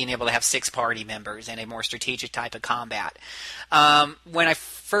return to being able to have 6 party members and a more strategic type of combat. When I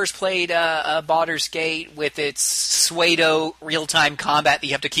first played Baldur's Gate with its pseudo real-time combat that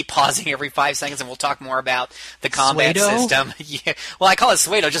you have to keep pausing every 5 seconds, and we'll talk more about the combat system. Yeah. Well, I call it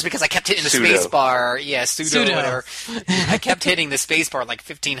pseudo just because I kept hitting the space bar. Yeah, pseudo. Whatever. I kept hitting the space bar like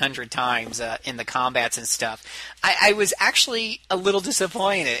 1,500 times in the combats and stuff. I was actually a little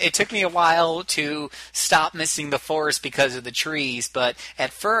disappointed. It took me a while to stop missing the forest because of the trees, but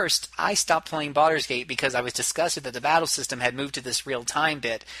at first I stopped playing Baldur's Gate because I was disgusted that the battle system had moved to this real-time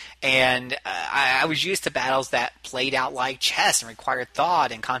bit, and I was used to battles that played out like chess and required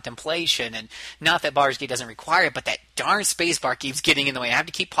thought and contemplation, and not that Baldur's Gate doesn't require it, but that darn spacebar keeps getting in the way. I have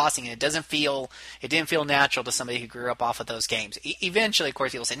to keep pausing, and it didn't feel natural to somebody who grew up off of those games. Eventually, of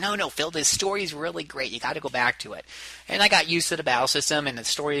course, people say, no, Phil, this story is really great. You got to go back to it. And I got used to the battle system, and the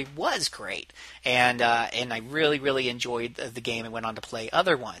story was great. And I really, really enjoyed the game and went on to play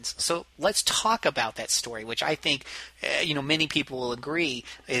other ones. So let's talk about that story, which I think, many people will agree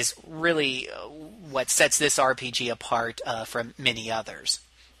is really what sets this RPG apart from many others.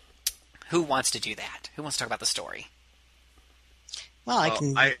 Who wants to do that? Who wants to talk about the story? Well, I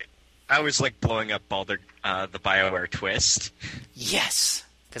can. I was like blowing up the BioWare twist. Yes,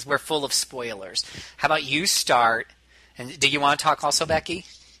 because we're full of spoilers. How about you start? And do you want to talk also, Becky?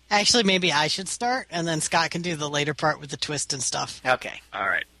 Actually, maybe I should start, and then Scott can do the later part with the twist and stuff. Okay. All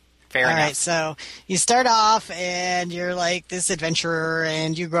right. Fair enough. All right, so you start off, and you're like this adventurer,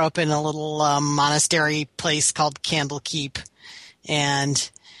 and you grow up in a little monastery place called Candlekeep. And,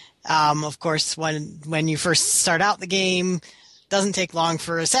 of course, when you first start out the game, doesn't take long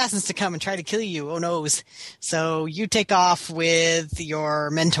for assassins to come and try to kill you. Oh noes. So you take off with your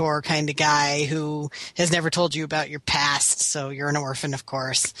mentor kind of guy who has never told you about your past. So you're an orphan, of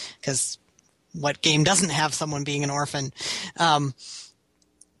course, because what game doesn't have someone being an orphan?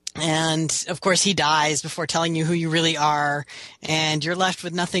 And of course he dies before telling you who you really are, and you're left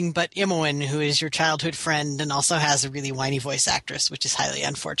with nothing but Imoen, who is your childhood friend and also has a really whiny voice actress, which is highly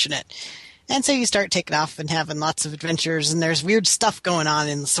unfortunate. And so you start taking off and having lots of adventures, and there's weird stuff going on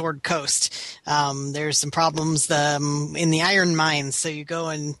in the Sword Coast. There's some problems in the iron mines, so you go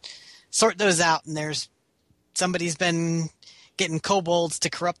and sort those out, and somebody's been getting kobolds to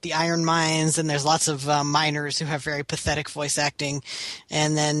corrupt the iron mines, and there's lots of miners who have very pathetic voice acting.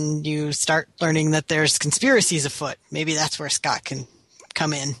 And then you start learning that there's conspiracies afoot. Maybe that's where Scott can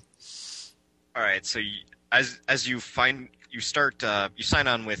come in. All right, so as you sign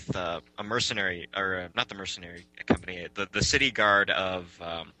on with a mercenary, or not the mercenary company, the city guard of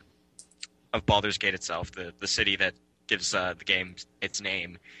Baldur's Gate itself, the city that gives the game its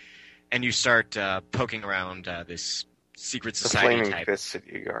name, and you start poking around this secret society the Flaming type. Fist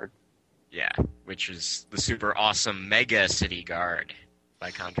City Guard. Yeah, which is the super awesome Mega City Guard, by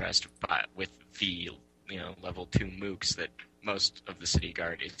contrast with the level 2 mooks that most of the City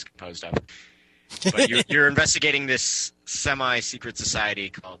Guard is composed of. But you're investigating this semi-secret society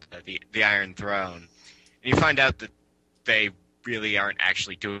called the Iron Throne, and you find out that they really aren't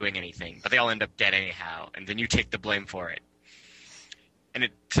actually doing anything, but they all end up dead anyhow, and then you take the blame for it. And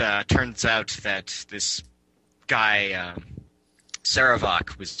it turns out that this guy,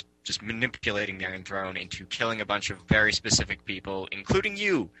 Saravok, was just manipulating the Iron Throne into killing a bunch of very specific people, including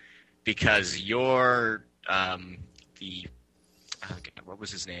you, because you're what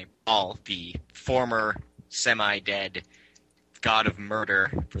was his name? The former semi-dead god of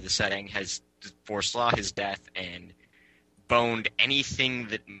murder for the setting, has foresaw his death and boned anything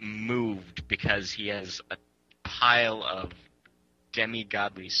that moved, because he has a pile of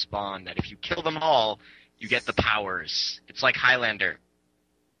demi-godly spawn that if you kill them all, you get the powers. It's like Highlander.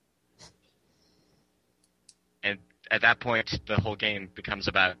 And at that point, the whole game becomes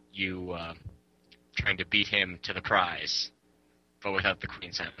about you trying to beat him to the prize, but without the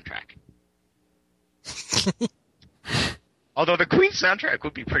Queen soundtrack. Although the Queen soundtrack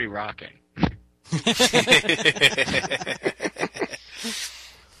would be pretty rocking. You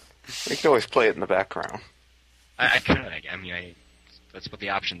can always play it in the background. I could. I mean, that's what the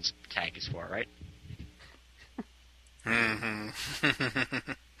options tag is for, right? Mm-hmm.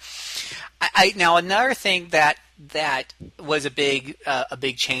 Now another thing that was a big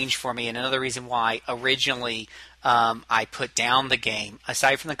change for me, and another reason why originally I put down the game,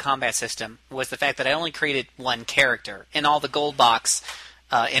 aside from the combat system, was the fact that I only created one character. In all the gold box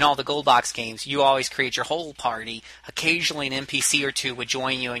games, you always create your whole party. Occasionally an NPC or two would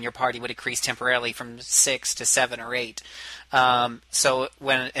join you, and your party would increase temporarily from 6 to 7 or 8. So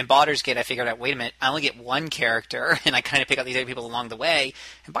when in Baldur's Gate, I figured out, wait a minute, I only get one character, and I kind of pick up these other people along the way.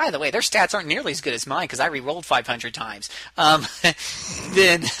 And by the way, their stats aren't nearly as good as mine because I re-rolled 500 times. That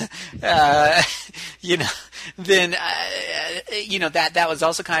was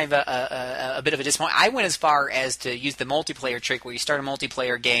also kind of a bit of a disappointment. I went as far as to use the multiplayer trick, where you start a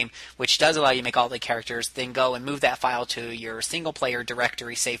multiplayer game, which does allow you to make all the characters, then go and move that file to your single-player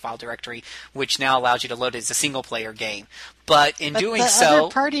directory, save file directory, which now allows you to load it as a single-player game. But doing so,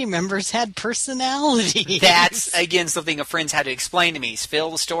 other party members had personality. That's, again, something a friend's had to explain to me.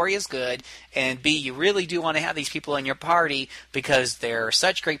 Phil, the story is good, and B, you really do want to have these people in your party because they're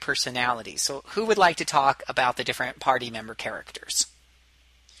such great personalities. So who would like to talk about the different party member characters?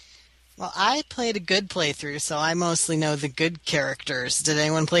 Well, I played a good playthrough, so I mostly know the good characters. Did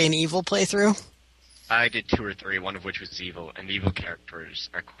anyone play an evil playthrough? I did 2 or 3, one of which was evil, and the evil characters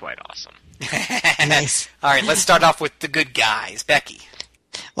are quite awesome. Nice. All right, let's start off with the good guys. Becky.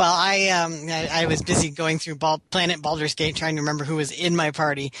 Well, I was busy going through Planet Baldur's Gate trying to remember who was in my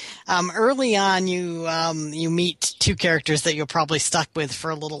party. Early on, you meet 2 characters that you'll probably stuck with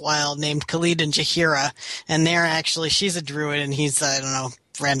for a little while, named Khalid and Jahira, and she's a druid and he's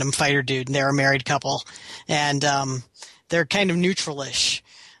random fighter dude, and they're a married couple, and they're kind of neutral-ish,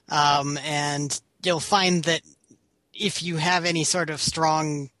 and you'll find that if you have any sort of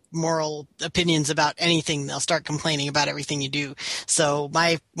strong moral opinions about anything, they'll start complaining about everything you do. So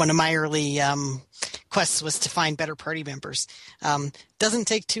one of my early quests was to find better party members. Doesn't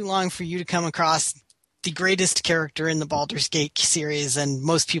take too long for you to come across the greatest character in the Baldur's Gate series, and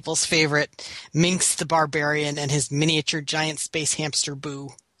most people's favorite, Minx the Barbarian and his miniature giant space hamster Boo.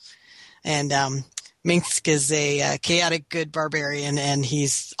 And Minsk is a chaotic good barbarian, and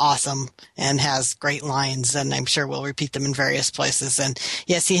he's awesome and has great lines, and I'm sure we'll repeat them in various places. And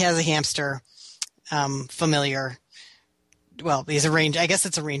yes, he has a hamster familiar. Well, he's a ranger. I guess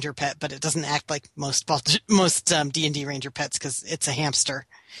it's a ranger pet, but it doesn't act like most D&D ranger pets because it's a hamster.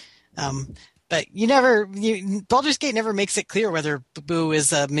 But Baldur's Gate never makes it clear whether Boo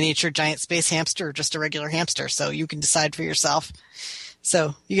is a miniature giant space hamster or just a regular hamster, so you can decide for yourself.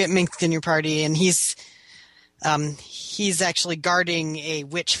 So you get Minsk in your party, and he's actually guarding a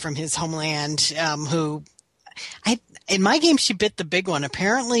witch from his homeland, who, in my game, she bit the big one.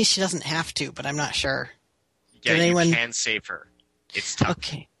 Apparently she doesn't have to, but I'm not sure. Yeah, you can save her. It's tough.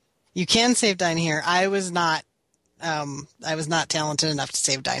 Okay. You can save Dinah here. I was not talented enough to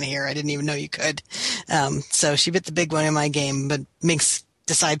save Dinah here. I didn't even know you could. So she bit the big one in my game, but Minx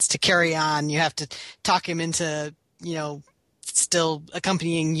decides to carry on. You have to talk him into, still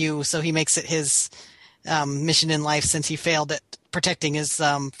accompanying you. So he makes it his mission in life, since he failed at protecting his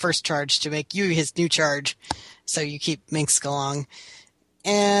first charge, to make you his new charge. So you keep Minx along.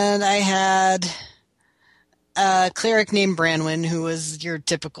 And I had a cleric named Branwyn, who was your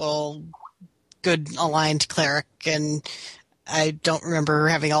typical good aligned cleric, and I don't remember her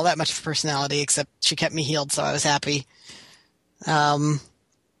having all that much personality, except she kept me healed, so I was happy. And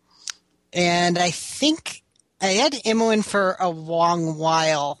I think I had Imoen for a long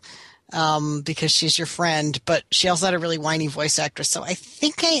while, because she's your friend, but she also had a really whiny voice actress, so I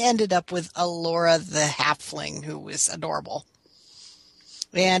think I ended up with Alora the Halfling, who was adorable.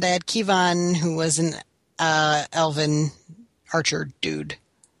 And I had Kivon, who was an elven archer dude.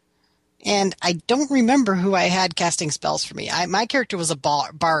 And I don't remember who I had casting spells for me. My character was a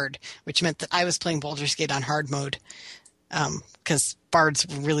bard, which meant that I was playing Baldur's Gate on hard mode, because bards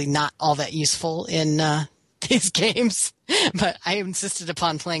were really not all that useful in these games. But I insisted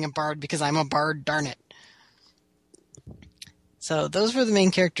upon playing a bard because I'm a bard, darn it. So those were the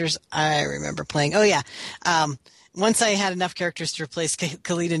main characters I remember playing. Oh, yeah. Once I had enough characters to replace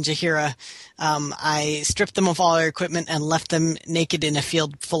Khalid and Jaheira, I stripped them of all their equipment and left them naked in a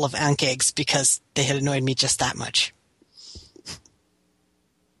field full of ankh eggs because they had annoyed me just that much.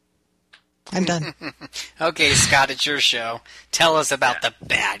 I'm done. Okay, Scott, it's your show. Tell us about the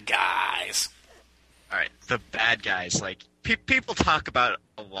bad guys. All right, the bad guys. Like, people talk a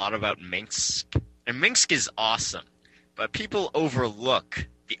lot about Minsk, and Minsk is awesome, but people overlook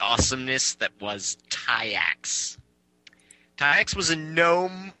the awesomeness that was Tyax. Tyax was a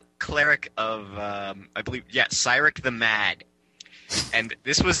gnome cleric of, I believe, Cyric the Mad. And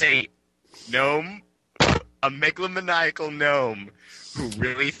this was a gnome, a megalomaniacal gnome, who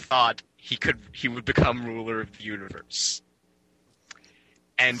really thought he would become ruler of the universe.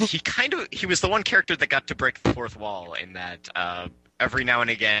 And he was the one character that got to break the fourth wall, in that every now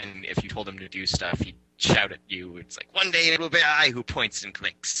and again, if you told him to do stuff, he'd shout at you. It's like, one day it will be I who points and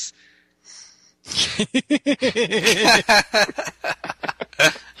clicks.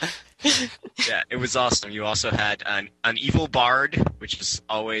 Yeah, it was awesome. You also had an evil bard, which is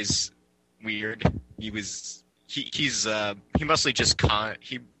always weird. He mostly just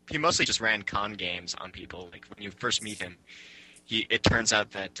ran con games on people. Like, when you first meet him, it turns out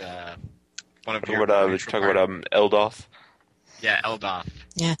that one of your talking about Eldoth. Yeah, Eldoth.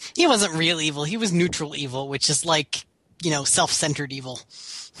 Yeah, he wasn't real evil. He was neutral evil, which is like, self-centered evil.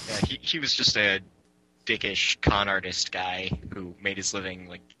 Yeah, he was just a dickish con artist guy who made his living,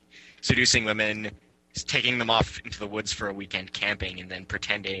 like, seducing women, taking them off into the woods for a weekend camping, and then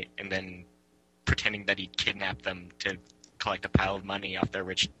pretending that he'd kidnap them to collect a pile of money off their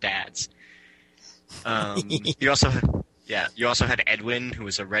rich dads. You also had Edwin, who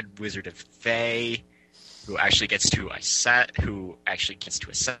was a red wizard of Thay, who actually gets to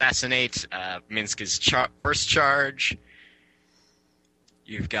assassinate Minsk's first charge.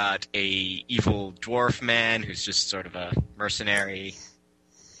 You've got a evil dwarf man who's just sort of a mercenary,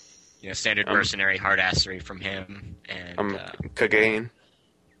 standard mercenary hardassery from him. And Kagain.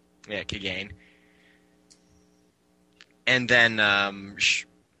 Yeah, Kagain. And then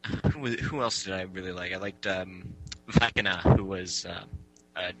who else did I really like? I liked Vakana, who was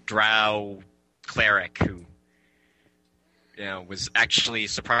a drow cleric who was actually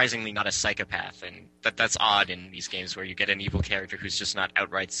surprisingly not a psychopath, and that's odd in these games where you get an evil character who's just not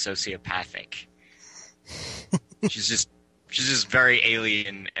outright sociopathic. she's just very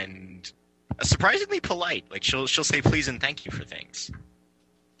alien and surprisingly polite. Like, she'll say please and thank you for things.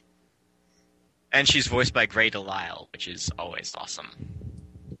 And she's voiced by Grey Delisle, which is always awesome.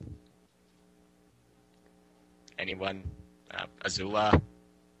 Anyone? Azula,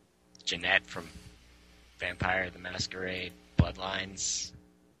 Jeanette from Vampire the Masquerade, Bloodlines.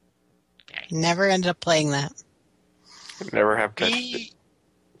 Okay. Never ended up playing that. Never have touched it.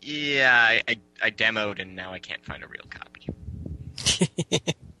 Yeah, I demoed and now I can't find a real copy.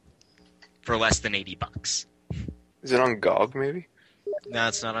 For less than $80. Is it on GOG, maybe? No,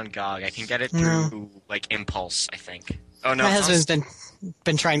 it's not on GOG. I can get it through, Impulse, I think. Oh, no. My husband's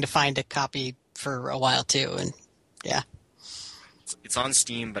been trying to find a copy for a while, too, and yeah. It's on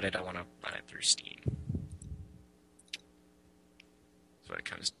Steam, but I don't want to run it through Steam. That's what it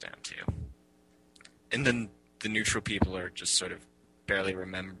comes down to. And then the neutral people are just sort of barely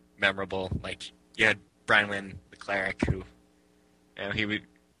memorable. Like, you had Brian Wynn, the cleric, who,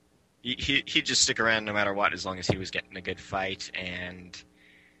 he'd just stick around no matter what, as long as he was getting a good fight. And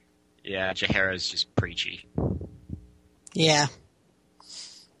yeah, Jaheira's just preachy. Yeah,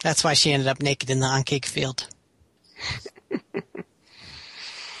 that's why she ended up naked in the Ankh field.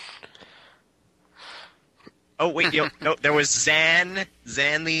 Oh wait, no, there was Zan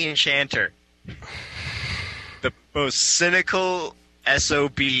the Enchanter, the most cynical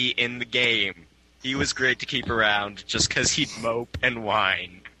SOB in the game. He was great to keep around just because he'd mope and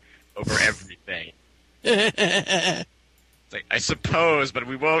whine over everything. It's like, I suppose, but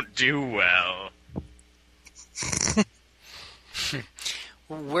we won't do well.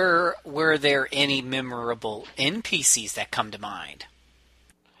 Were there any memorable NPCs that come to mind?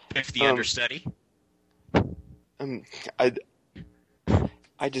 Biff the Understudy. I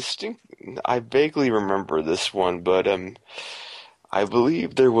vaguely remember this one, but I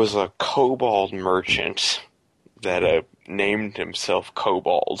believe there was a kobold merchant that named himself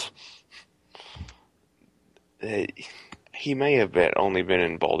Kobold. He may have only been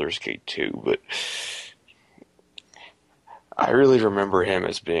in Baldur's Gate 2, but I really remember him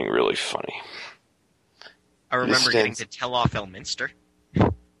as being really funny. I remember getting to tell off Elminster.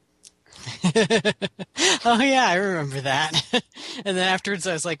 Oh yeah, I remember that. And then afterwards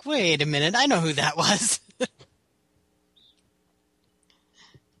I was like, wait a minute, I know who that was.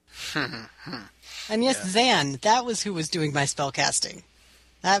 And yes, Zan, that was who was doing my spellcasting.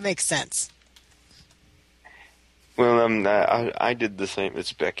 That makes sense. Well, I did the same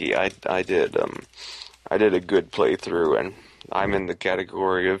as Becky. I did a good playthrough, and I'm in the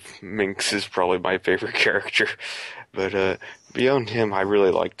category of Minx is probably my favorite character. But beyond him, I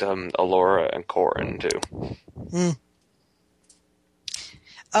really liked Alora and Corrin too. Mm.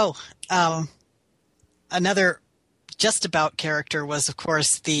 Oh, another just about character was, of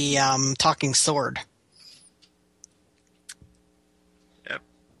course, the talking sword. Yep.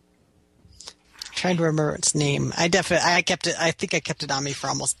 I'm trying to remember its name. I think I kept it on me for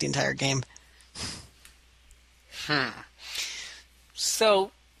almost the entire game.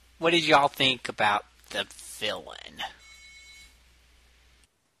 So, what did y'all think about the villain?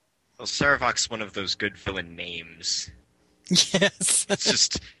 Well, Sarevok's one of those good villain names. Yes. It's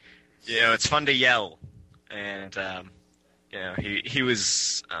just, it's fun to yell. And, he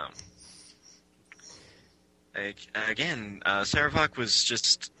was, Sarevok was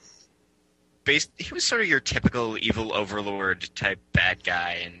just he was sort of your typical evil overlord type bad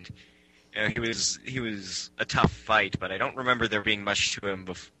guy, and he was a tough fight, but I don't remember there being much to him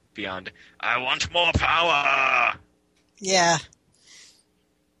beyond, I want more power! Yeah.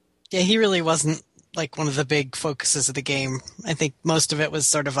 Yeah, he really wasn't like one of the big focuses of the game. I think most of it was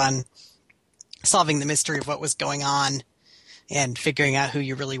sort of on solving the mystery of what was going on and figuring out who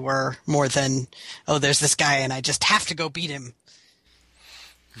you really were, more than, oh, there's this guy and I just have to go beat him.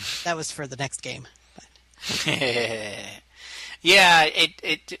 That was for the next game. Yeah,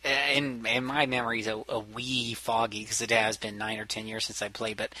 it in my memory is a wee foggy because it has been 9 or 10 years since I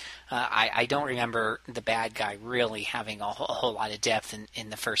played, but I don't remember the bad guy really having a whole lot of depth in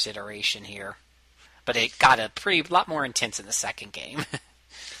the first iteration here. But it got a lot more intense in the second game.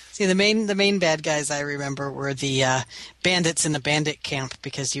 See, the main bad guys I remember were the bandits in the bandit camp,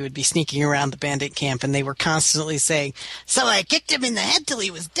 because you would be sneaking around the bandit camp and they were constantly saying, "So I kicked him in the head till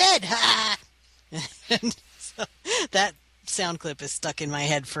he was dead, ha!" And so that sound clip is stuck in my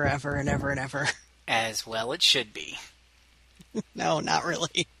head forever and ever and ever. As well it should be. No, not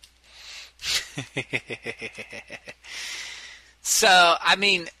really. So, I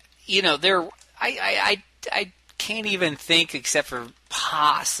mean, I can't even think, except for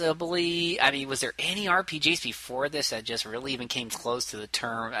possibly, was there any RPGs before this that just really even came close to the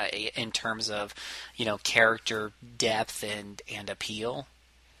term in terms of, character depth and appeal?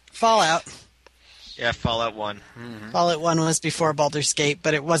 Fallout. Yeah, Fallout 1. Mm-hmm. Fallout 1 was before Baldur's Gate,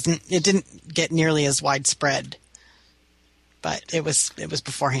 but it didn't get nearly as widespread. But it was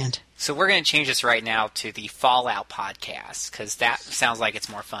beforehand. So we're going to change this right now to the Fallout podcast, because that sounds like it's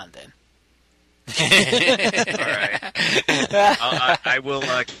more fun then. All right. I will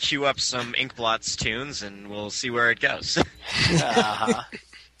queue up some Inkblots tunes, and we'll see where it goes. Uh-huh.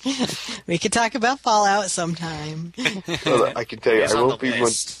 We could talk about Fallout sometime. Well, I can tell you, It's on the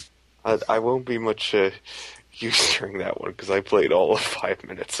list. I won't be much use during that one because I played all of 5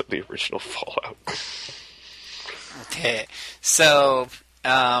 minutes of the original Fallout. Okay, so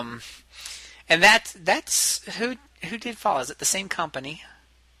and that's who did Fallout? Is it the same company?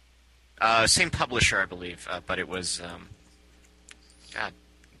 Same publisher, I believe, but it was God,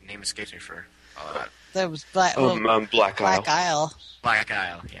 name escapes me for That was Black Black Isle. Black Isle Black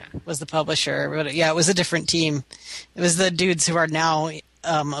Isle. Yeah. was the publisher, but yeah, it was a different team. It was the dudes who are now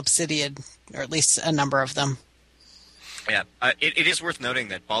Obsidian, or at least a number of them. Yeah, it is worth noting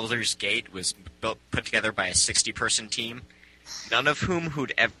that Baldur's Gate was put together by a 60-person team, none of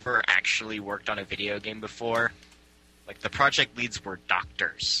who'd ever actually worked on a video game before. Like, the project leads were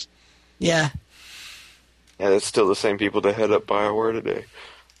doctors. Yeah. Yeah, it's still the same people that head up BioWare today.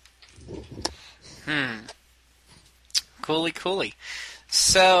 Coolly.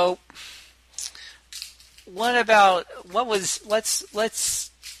 So, let's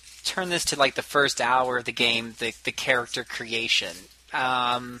turn this to like the first hour of the game, the character creation.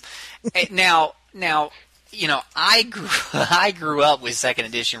 Now, you know, I grew up with second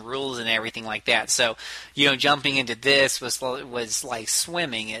edition rules and everything like that. So, you know, jumping into this was like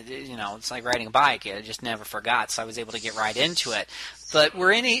swimming. It's like riding a bike. I just never forgot. So I was able to get right into it. But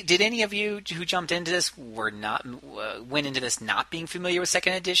did any of you who jumped into this went into this not being familiar with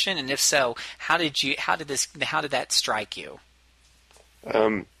second edition? And if so, how did that strike you?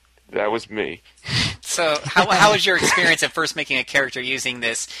 That was me. So how was your experience at first making a character using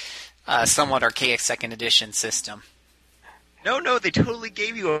this somewhat archaic second edition system? No, they totally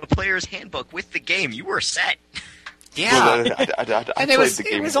gave you a player's handbook with the game. You were set. Yeah, Well, I and it was played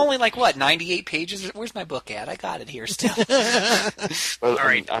the game. only like 98 pages. Where's my book at? I got it here still. Well, All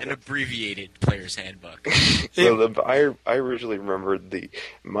right, an abbreviated player's handbook. So I originally remembered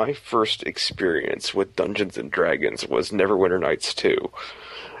my first experience with Dungeons and Dragons was Neverwinter Nights 2.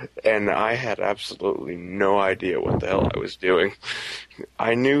 And I had absolutely no idea what the hell I was doing.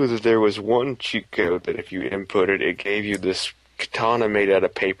 I knew that there was one cheat code that if you inputted, it gave you this katana made out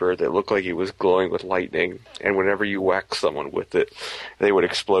of paper that looked like it was glowing with lightning, and whenever you whacked someone with it, they would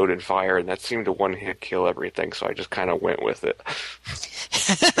explode in fire, and that seemed to one-hit kill everything, so I just kind of went with it.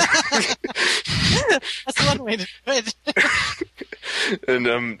 That's one way to do it. And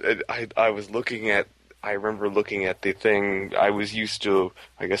I remember looking at the thing. I was used to,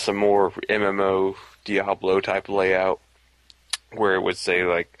 I guess, a more MMO Diablo type layout, where it would say,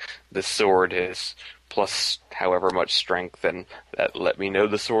 like, the sword is plus however much strength, and that let me know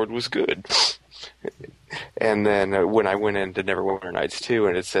the sword was good. And then when I went into Neverwinter Nights 2,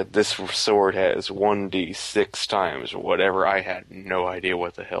 and it said this sword has 1d6 times whatever, I had no idea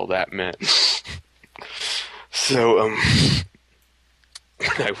what the hell that meant. So, when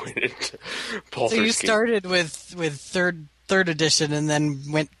I went into Baldur's So you Gate, started with third edition and then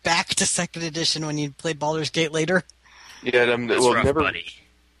went back to second edition when you played Baldur's Gate later? yeah, That's rough, buddy.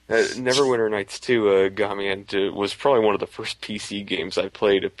 Neverwinter Nights 2 got me into, was probably one of the first PC games I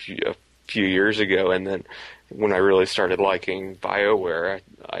played a few years ago, and then when I really started liking BioWare,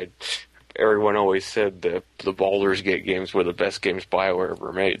 everyone always said the Baldur's Gate games were the best games BioWare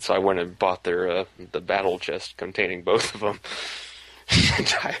ever made, so I went and bought their the battle chest containing both of them.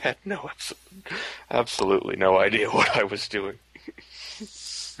 And I had absolutely no idea what I was doing.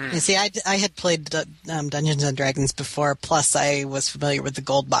 You see, I had played Dungeons and Dragons before, plus I was familiar with the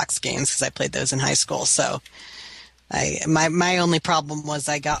Gold Box games because I played those in high school, so my only problem was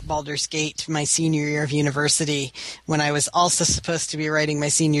I got Baldur's Gate my senior year of university when I was also supposed to be writing my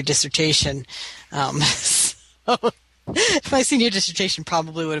senior dissertation. So my senior dissertation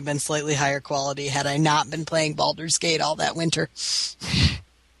probably would have been slightly higher quality had I not been playing Baldur's Gate all that winter.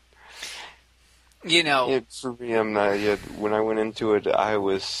 You know, Yeah, for me, when I went into it, I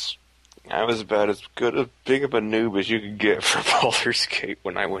was about as big of a noob as you could get for Baldur's Gate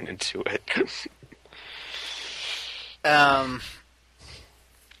when I went into it.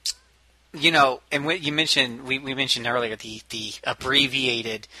 you know, and what you mentioned, we mentioned earlier the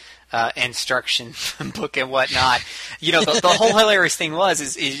abbreviated instruction book and whatnot. You know, the whole hilarious thing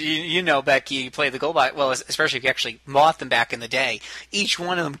is you know, Becky, you played the Goldbox, well, especially if you actually bought them back in the day. Each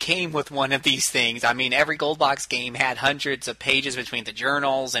one of them came with one of these things. I mean, every Goldbox game had hundreds of pages between the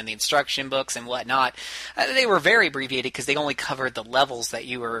journals and the instruction books and whatnot. They were very abbreviated because they only covered the levels that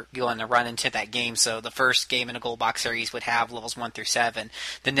you were going to run into that game. So the first game in a Goldbox series would have levels 1 through 7.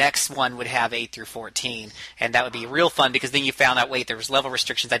 The next one would have 8 through 14. And that would be real fun because then you found out, wait, there was level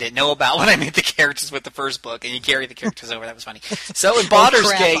restrictions I didn't know know about when I made the characters with the first book, and you carry the characters over. That was funny. So in Baldur's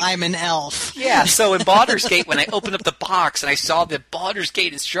crap, Gate, I'm an elf. yeah. So in Baldur's Gate, when I opened up the box and I saw the Baldur's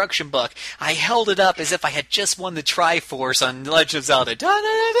Gate instruction book, I held it up as if I had just won the Triforce on Legend of Zelda. Da, da,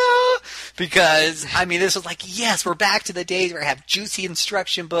 da, da. Because I mean, this was like, yes, we're back to the days where I have juicy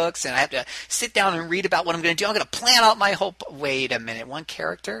instruction books, and I have to sit down and read about what I'm going to do. I'm going to plan out my whole. Wait a minute, one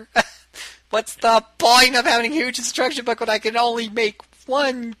character. What's the point of having a huge instruction book when I can only make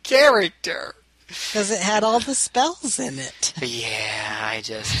one character? Because it had all the spells in it. Yeah, I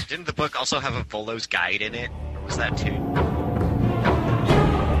just... Didn't the book also have a Volo's Guide in it? Or was that too?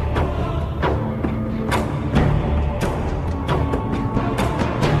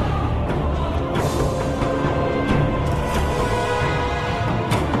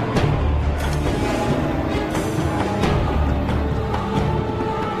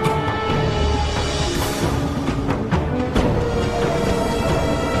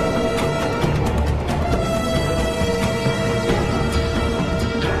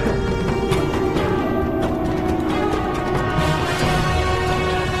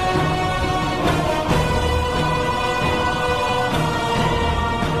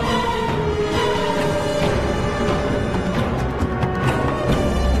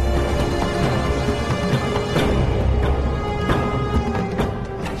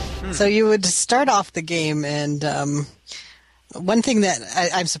 So you would start off the game, and one thing that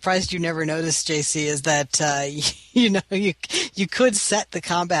I'm surprised you never noticed, JC, is that you could set the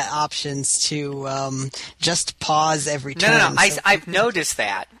combat options to just pause every turn. No. I've noticed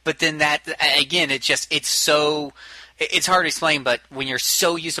that, but then that again, it's hard to explain, but when you're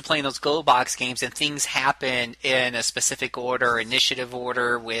so used to playing those Gold Box games and things happen in a specific order, initiative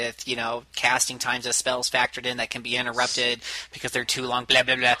order, with, casting times of spells factored in that can be interrupted because they're too long, blah,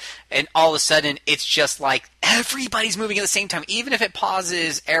 blah, blah, and all of a sudden it's just like everybody's moving at the same time. Even if it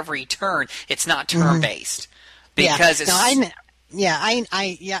pauses every turn, it's not turn-based. Because you're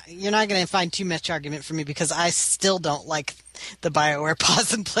not going to find too much argument for me because I still don't like the BioWare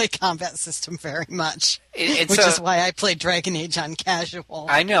pause and play combat system very much, which is why I play Dragon Age on casual.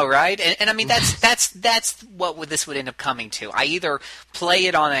 I know, right? And I mean that's what this would end up coming to. I either play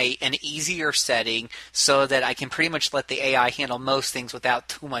it on an easier setting so that I can pretty much let the AI handle most things without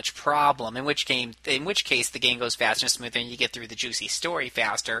too much problem, in which case the game goes faster and smoother and you get through the juicy story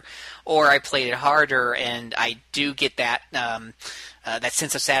faster, or I played it harder and I do get that that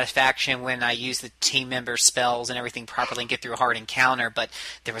sense of satisfaction when I use the team member spells and everything properly and get through a hard encounter, but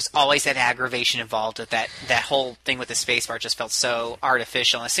there was always that aggravation involved with that whole thing with the spacebar just felt so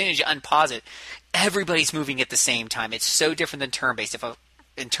artificial. And as soon as you unpause it, everybody's moving at the same time. It's so different than turn-based.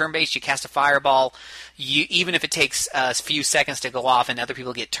 In turn-based, you cast a fireball, even if it takes a few seconds to go off and other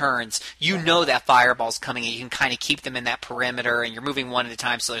people get turns, you know that fireball's coming and you can kind of keep them in that perimeter and you're moving one at a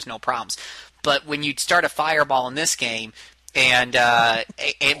time so there's no problems. But when you start a fireball in this game, and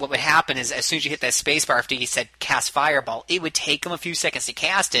what would happen is as soon as you hit that spacebar after you said cast fireball, it would take them a few seconds to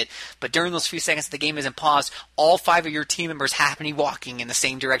cast it, but during those few seconds the game isn't paused, all 5 of your team members happen to be walking in the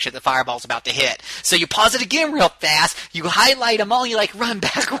same direction the fireball's about to hit. So you pause it again real fast, you highlight them all, and you're like, run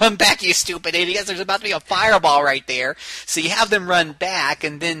back, you stupid idiots, there's about to be a fireball right there. So you have them run back,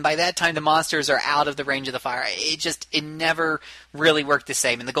 and then by that time the monsters are out of the range of the fire. It never really worked the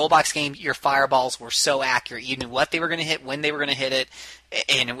same. In the Gold Box game, your fireballs were so accurate. You knew what they were going to hit, when they were going to hit it,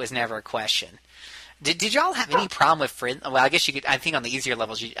 and it was never a question. Did y'all have any problem with friendly? Well, I guess you could. I think on the easier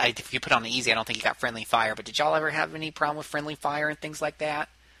levels, if you put on the easy, I don't think you got friendly fire. But did y'all ever have any problem with friendly fire and things like that?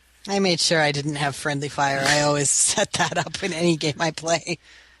 I made sure I didn't have friendly fire. I always set that up in any game I play.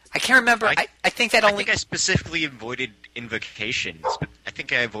 I can't remember. I think that only. I think I specifically avoided invocations. But I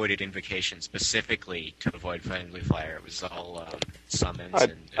think I avoided invocations specifically to avoid friendly fire. It was all summons.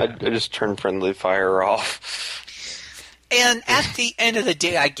 I just turned friendly fire off. And at the end of the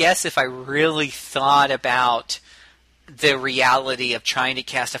day, I guess if I really thought about the reality of trying to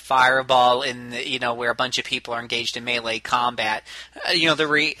cast a fireball in where a bunch of people are engaged in melee combat,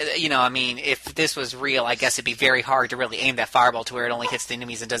 I mean, if this was real, I guess it'd be very hard to really aim that fireball to where it only hits the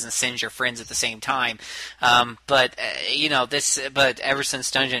enemies and doesn't singe your friends at the same time. But ever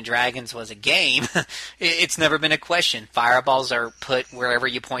since Dungeons and Dragons was a game, it's never been a question. Fireballs are put wherever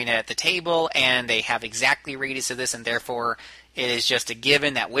you point it at the table, and they have exactly radius of this, and therefore it is just a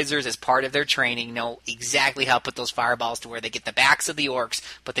given that wizards, as part of their training, know exactly how to put those fireballs to where they get the backs of the orcs,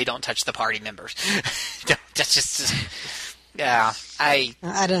 but they don't touch the party members. That's just... Yeah, I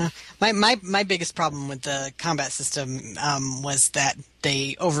don't know. My biggest problem with the combat system was that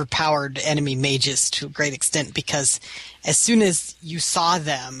they overpowered enemy mages to a great extent, because as soon as you saw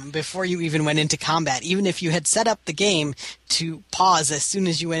them, before you even went into combat, even if you had set up the game to pause as soon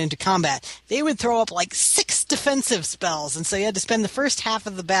as you went into combat, they would throw up like 6 defensive spells, and so you had to spend the first half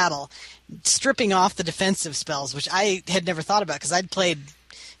of the battle stripping off the defensive spells, which I had never thought about because I'd played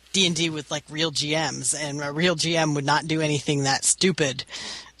D&D with like real GMs, and a real GM would not do anything that stupid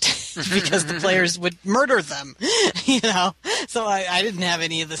because the players would murder them, So I didn't have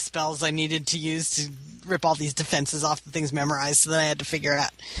any of the spells I needed to use to rip all these defenses off the things memorized, so then I had to figure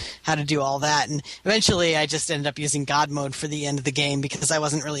out how to do all that. And eventually I just ended up using God mode for the end of the game because I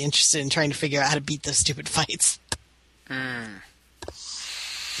wasn't really interested in trying to figure out how to beat those stupid fights.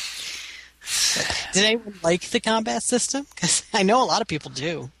 Did anyone like the combat system? Because I know a lot of people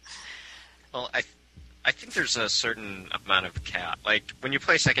do. Well, I think there's a certain amount of cap. Like, when you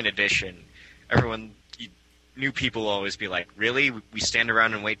play 2nd edition, new people will always be like, really? We stand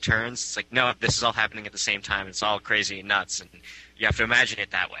around and wait turns? It's like, no, this is all happening at the same time. It's all crazy and nuts, and you have to imagine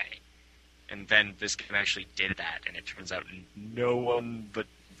it that way. And then this game actually did that, and it turns out no one but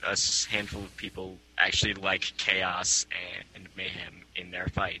a handful of people actually like chaos and mayhem in their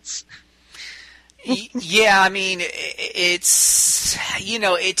fights. Yeah, I mean, it's,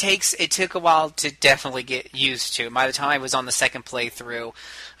 it took a while to definitely get used to. By the time I was on the second playthrough,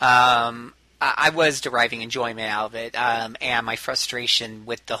 I was deriving enjoyment out of it, and my frustration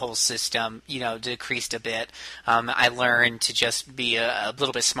with the whole system, decreased a bit. I learned to just be a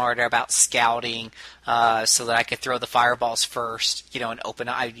little bit smarter about scouting, so that I could throw the fireballs first, and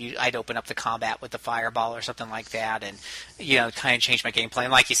I'd open up the combat with the fireball or something like that, and kind of change my game plan.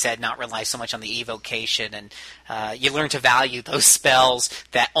 Like you said, not rely so much on the evocation, and you learn to value those spells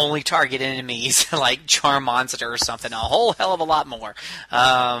that only target enemies, like Charm Monster or something, a whole hell of a lot more,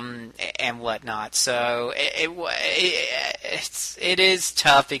 and whatnot. So it is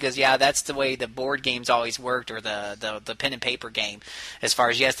tough because that's the way the board games always worked, or the pen and paper game. As far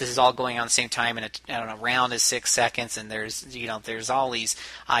as this is all going on at the same time, and a round is 6 seconds, and there's all these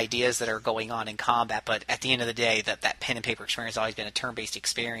ideas that are going on in combat. But at the end of the day, that pen and paper experience has always been a turn-based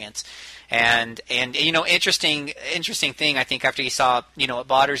experience. And interesting thing, I think, after you saw what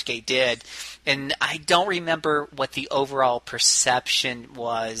Baldur's Gate did, and I don't remember what the overall perception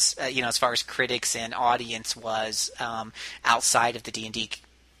was, as far as critics and audience was, outside of the D&D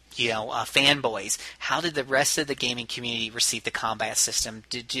fanboys. How did the rest of the gaming community receive the combat system?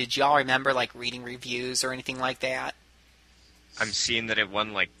 Did y'all remember reading reviews or anything like that? I'm seeing that it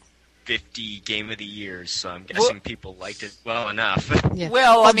won 50 Game of the Years, so I'm guessing people liked it well enough. Yeah.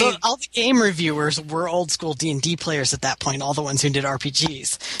 Well, all the game reviewers were old school D&D players at that point, all the ones who did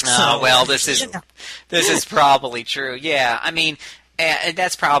RPGs. This is probably true. Yeah, I mean, and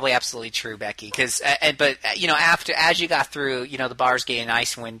that's probably absolutely true, Becky. But as you got through, the Baldur's Gate and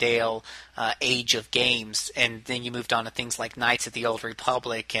Icewind Dale age of games, and then you moved on to things like Knights of the Old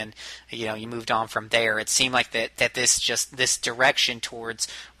Republic, and you moved on from there. It seemed like that this direction towards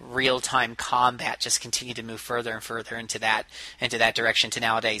real time combat just continued to move further and further into that direction. To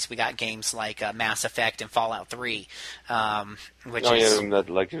nowadays, we got games like Mass Effect and Fallout 3, which is with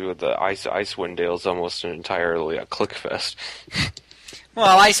the Icewind Dale is almost entirely a click fest.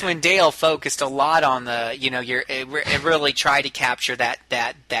 Well, Icewind Dale focused a lot on the, it really tried to capture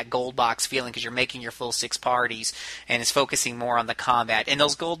that gold box feeling because you're making your full 6 parties, and it's focusing more on the combat. In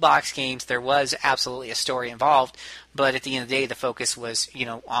those gold box games, there was absolutely a story involved, but at the end of the day, the focus was,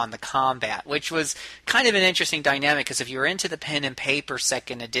 on the combat, which was kind of an interesting dynamic because if you were into the pen and paper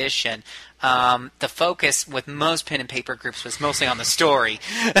 2nd edition, the focus with most pen and paper groups was mostly on the story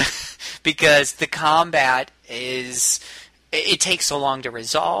because the combat it takes so long to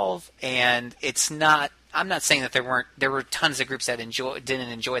resolve, and it's not. I'm not saying that there were tons of groups that didn't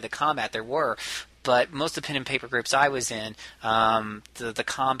enjoy the combat. There were, but most of the pen and paper groups I was in, the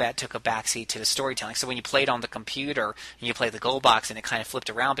combat took a backseat to the storytelling. So when you played on the computer and you played the gold box, and it kind of flipped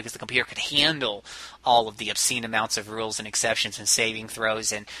around because the computer could handle all of the obscene amounts of rules and exceptions and saving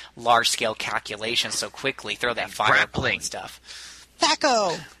throws and large scale calculations so quickly. Throw that fireball and stuff.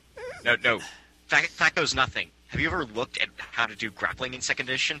 THAC0! No. THAC0's nothing. Have you ever looked at how to do grappling in 2nd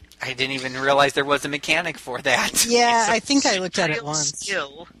edition? I didn't even realize there was a mechanic for that. Yeah, I think I looked at it once.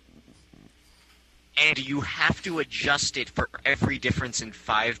 Skill, and you have to adjust it for every difference in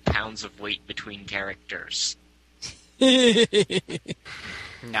 5 pounds of weight between characters.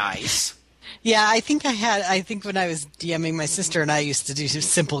 Nice. Yeah, I think when I was DMing, my sister and I used to do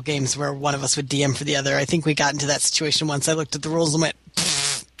simple games where one of us would DM for the other. I think we got into that situation once. I looked at the rules and went,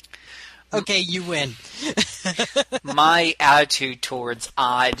 pfft. Okay, you win. My attitude towards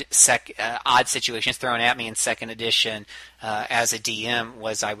odd situations thrown at me in second edition as a DM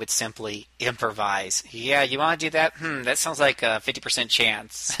was I would simply improvise. Yeah, you want to do that? That sounds like a 50%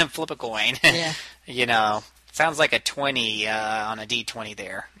 chance. Flip a coin. Yeah. You know, sounds like a 20 on a D20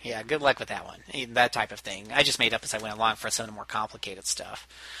 there. Yeah, good luck with that one. That type of thing. I just made up as I went along for some of the more complicated stuff.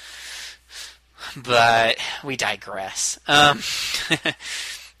 But we digress.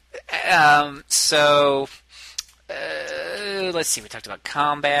 So let's see. We talked about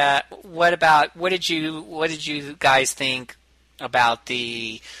combat. What did you guys think about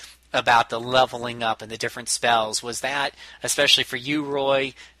the leveling up and the different spells? Was that, especially for you,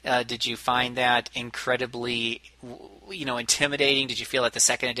 Roy, did you find that incredibly, intimidating? Did you feel that the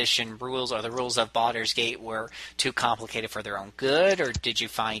second edition rules or the rules of Baldur's Gate were too complicated for their own good, or did you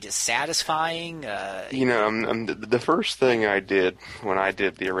find it satisfying? The first thing I did when I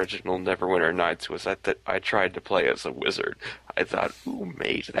did the original Neverwinter Nights was I tried to play as a wizard. I thought, ooh,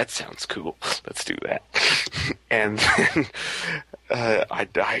 mage, that sounds cool. Let's do that. And then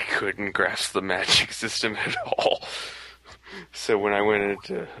I couldn't grasp the magic system at all. So when I went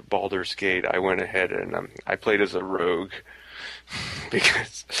into Baldur's Gate, I went ahead and I played as a rogue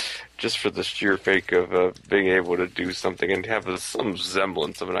because just for the sheer fake of being able to do something and have some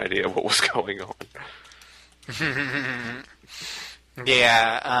semblance of an idea of what was going on.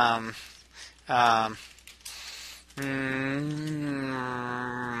 Yeah.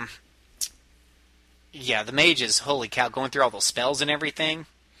 Yeah, the mages, holy cow, going through all those spells and everything.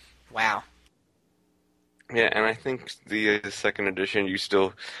 Wow. Yeah, and I think the second edition,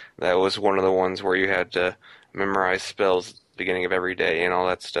 that was one of the ones where you had to memorize spells at the beginning of every day and all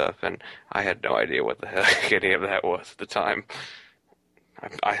that stuff, and I had no idea what the heck any of that was at the time.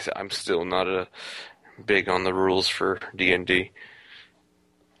 I'm still not big on the rules for D&D.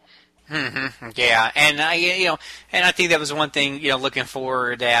 Mm-hmm. Yeah, and I think that was one thing, looking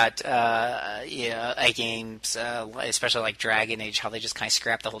forward at, at games, especially like Dragon Age, how they just kind of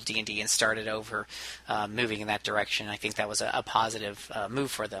scrapped the whole D&D and started over, moving in that direction. I think that was a positive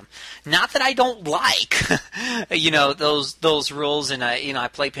move for them. Not that I don't like, those rules, and I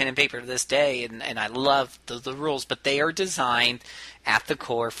play pen and paper to this day, and I love the rules, but they are designed at the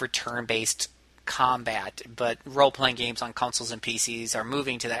core for turn-based combat, but role-playing games on consoles and PCs are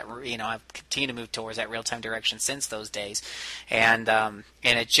moving to that. I've continued to move towards that real-time direction since those days, and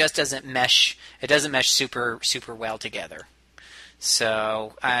it just doesn't mesh. It doesn't mesh super well together.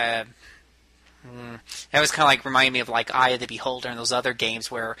 So that was kind of like reminding me of like Eye of the Beholder and those other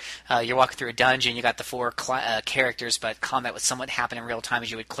games where you're walking through a dungeon, you got the four characters, but combat would somewhat happen in real time as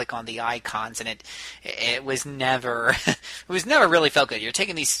you would click on the icons, and it was never really felt good. You're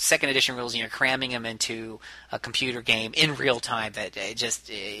taking these second edition rules and you're cramming them into a computer game in real time. That it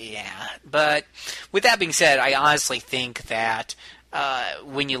just But with that being said, I honestly think that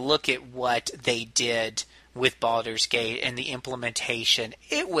when you look at what they did with Baldur's Gate and the implementation,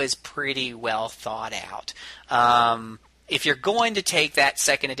 it was pretty well thought out. If you're going to take that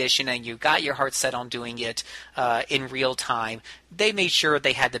second edition and you got your heart set on doing it in real time, they made sure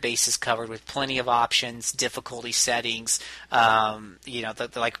they had the bases covered with plenty of options, difficulty settings,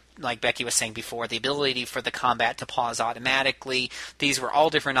 like Becky was saying before, the ability for the combat to pause automatically. These were all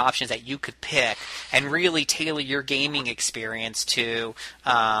different options that you could pick and really tailor your gaming experience to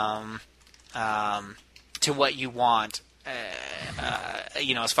what you want,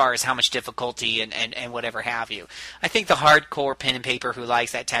 as far as how much difficulty and whatever have you. I think the hardcore pen and paper who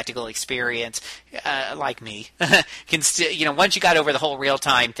likes that tactical experience, like me, can still, once you got over the whole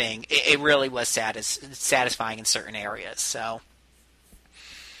real-time thing, it really was satisfying in certain areas. So,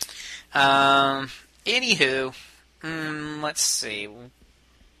 anywho, let's see.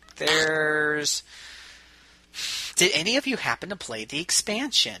 Did any of you happen to play the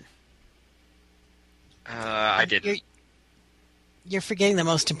expansion? I didn't. You're forgetting the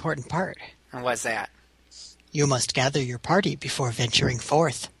most important part. And what's that? You must gather your party before venturing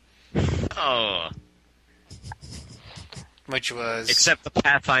forth. Oh. Which was... Except the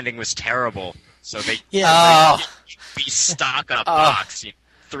pathfinding was terrible. So they... Yeah. We stock up box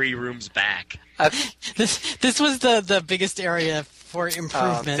 3 rooms back. This was the biggest area for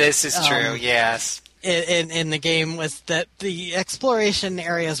improvement. This is true, yes. In the game was that the exploration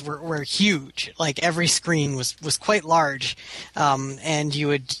areas were huge. Like every screen was quite large, and you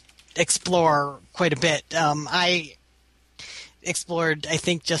would explore quite a bit. I explored, I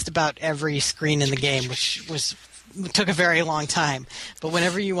think, just about every screen in the game, which took a very long time. But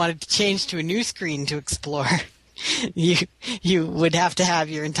whenever you wanted to change to a new screen to explore, you would have to have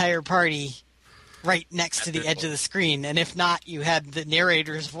your entire party right next to the edge of the screen, and if not, you had the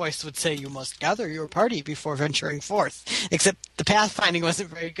narrator's voice would say, "You must gather your party before venturing forth." Except the pathfinding wasn't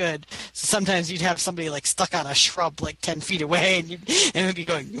very good, so sometimes you'd have somebody like stuck on a shrub like 10 feet away, and it would be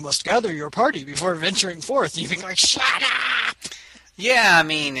going, "You must gather your party before venturing forth," and you'd be going, "Shut up!" Yeah, I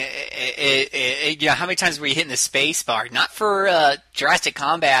mean, how many times were you hitting the space bar? Not for drastic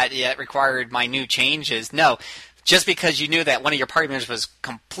combat that required minute changes. No, just because you knew that one of your party members was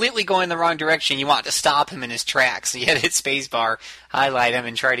completely going the wrong direction, you wanted to stop him in his tracks. So you had to hit space bar, highlight him,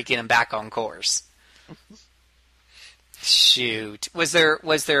 and try to get him back on course. Shoot. Was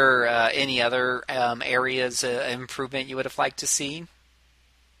there any other areas of improvement you would have liked to see?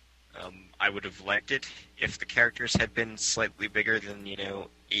 I would have liked it if the characters had been slightly bigger than,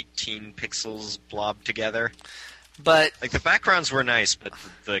 18 pixels blobbed together. But like the backgrounds were nice, but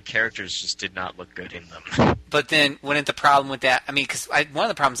the characters just did not look good in them. But then, wouldn't the problem with that? I mean, because one of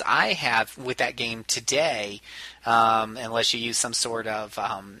the problems I have with that game today, unless you use some sort of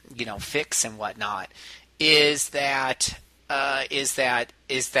fix and whatnot, is that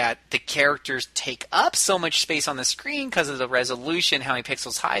the characters take up so much space on the screen because of the resolution, how many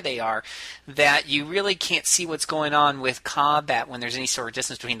pixels high they are, that you really can't see what's going on with combat when there's any sort of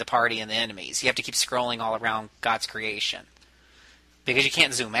distance between the party and the enemies. You have to keep scrolling all around God's creation because you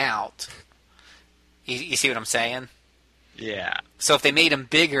can't zoom out. You see what I'm saying? Yeah. So if they made them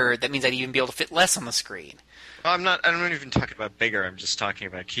bigger, that means I'd even be able to fit less on the screen. Well, I'm not even talking about bigger. I'm just talking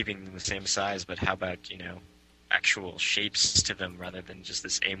about keeping them the same size. But how about actual shapes to them rather than just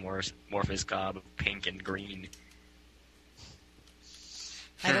this amorphous gob of pink and green?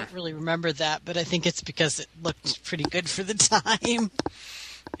 I don't really remember that, but I think it's because it looked pretty good for the time.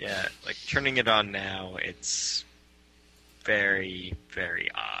 Yeah, like turning it on now, it's very, very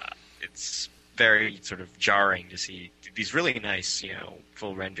odd. It's very sort of jarring to see these really nice,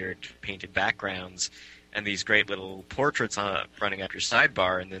 full rendered painted backgrounds and these great little portraits running up your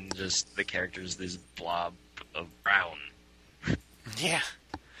sidebar, and then just the characters, this blob of brown. Yeah.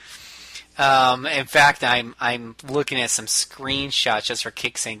 In fact, I'm looking at some screenshots just for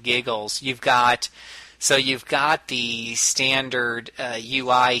kicks and giggles. You've got the standard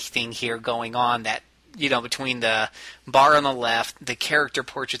UI thing here going on that between the bar on the left, the character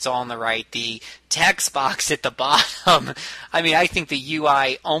portraits all on the right, the text box at the bottom. I mean, I think the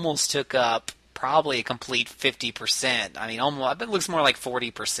UI almost took up probably a complete 50%. I mean, almost. It looks more like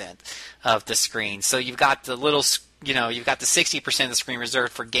 40% of the screen. So you've got the little, you've got the 60% of the screen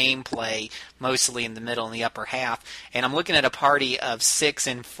reserved for gameplay, mostly in the middle and the upper half. And I'm looking at a party of 6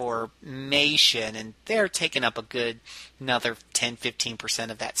 in formation, and they're taking up a good another 10-15%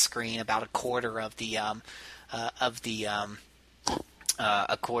 of that screen, about a quarter of the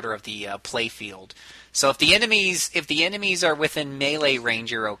play field. So if the enemies are within melee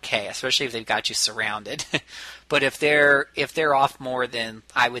range, you're okay, especially if they've got you surrounded. But if they're off more than,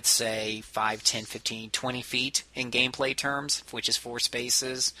 I would say, 5, 10, 15, 20 feet in gameplay terms, which is 4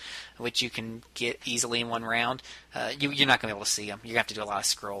 spaces, which you can get easily in one round, you're not going to be able to see them. You're going to have to do a lot of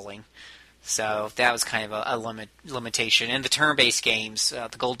scrolling. So that was kind of a limitation. In the turn-based games,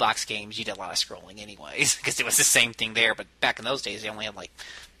 the gold box games, you did a lot of scrolling anyways, because it was the same thing there. But back in those days, they only had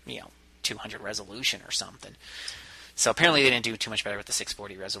 200 resolution or something. So apparently they didn't do too much better with the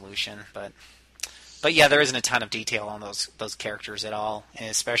 640 resolution. But yeah, there isn't a ton of detail on those characters at all, and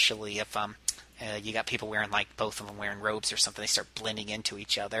especially if you got people wearing both of them wearing robes or something, they start blending into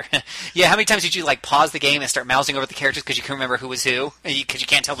each other. Yeah, how many times did you pause the game and start mousing over the characters because you couldn't remember who was who? Because you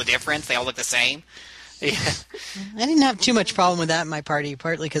can't tell the difference. They all look the same. Yeah. I didn't have too much problem with that in my party,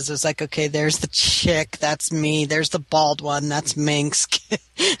 partly because it was okay, there's the chick, that's me. There's the bald one, that's Minx.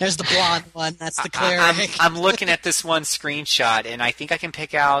 There's the blonde one, that's the cleric. I'm looking at this one screenshot, and I think I can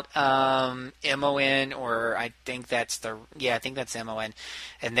pick out MON, or I think that's MON.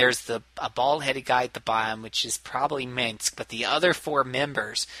 And there's a bald-headed guy at the bottom, which is probably Minsk. But the other 4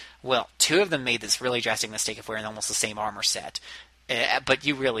 members, well, 2 of them made this really drastic mistake of wearing almost the same armor set. But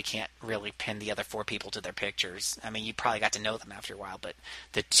you really can't really pin the other 4 people to their pictures. I mean, you probably got to know them after a while, but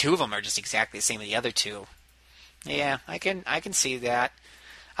the 2 of them are just exactly the same as the other 2. Yeah, I can see that.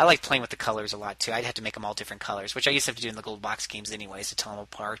 I like playing with the colors a lot too. I'd have to make them all different colors, which I used to have to do in the gold box games anyways to tell them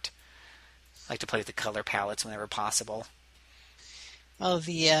apart. I like to play with the color palettes whenever possible. Well,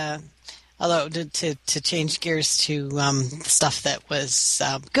 although to change gears to stuff that was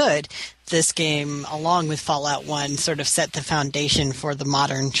good, this game, along with Fallout 1, sort of set the foundation for the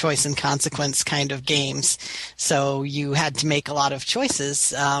modern choice and consequence kind of games. So you had to make a lot of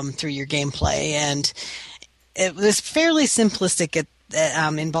choices through your gameplay, and it was fairly simplistic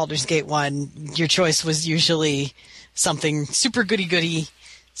in Baldur's Gate 1. Your choice was usually something super goody-goody,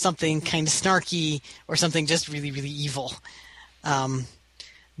 something kind of snarky, or something just really, really evil.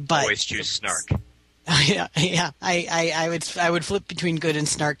 But Always choose snark. yeah, I would flip between good and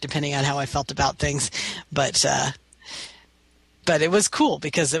snark depending on how I felt about things, but it was cool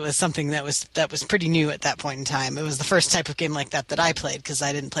because it was something that was pretty new at that point in time. It was the first type of game like that I played because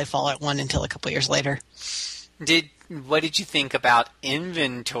I didn't play Fallout 1 until a couple years later. What did you think about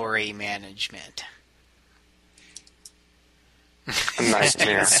inventory management? A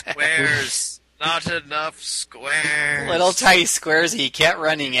nightmare. Squares. Not enough squares. Little tiny squares that you kept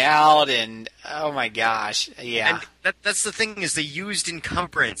running out, and oh my gosh, yeah. And that's the thing, is they used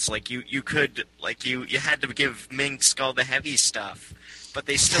encumbrance. Like you had to give Minx all the heavy stuff, but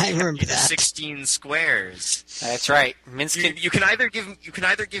they still I kept remember you the that. 16 squares. That's right. Minskin. You can either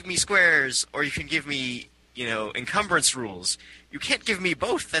give me squares, or you can give me encumbrance rules. You can't give me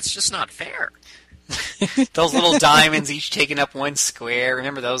both. That's just not fair. Those little diamonds each taking up one square.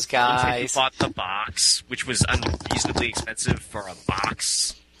 Remember those You guys? bought the box, which was unreasonably expensive for a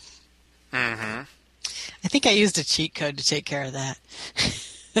box. Mm-hmm. I think I used a cheat code to take care of that.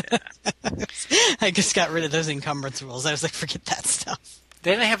 I just got rid of those encumbrance rules. I was like, forget that stuff.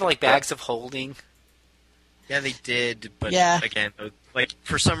 Didn't they have like bags of holding? Yeah, they did, but Yeah. again, like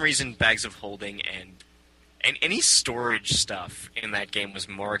for some reason, bags of holding and any storage stuff in that game was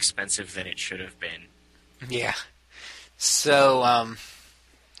more expensive than it should have been. Yeah. So,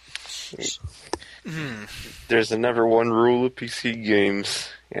 There's a number one rule of PC games,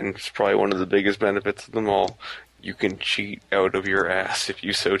 and it's probably one of the biggest benefits of them all. You can cheat out of your ass if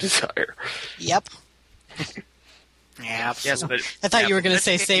you so desire. Yep. yeah. Yes, but I thought you were going to but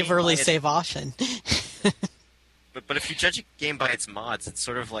say that's a save game early, by save often. But if you judge a game by its mods, it's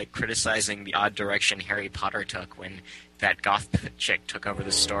sort of like criticizing the odd direction Harry Potter took when that goth chick took over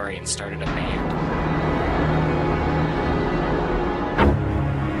the story and started a band.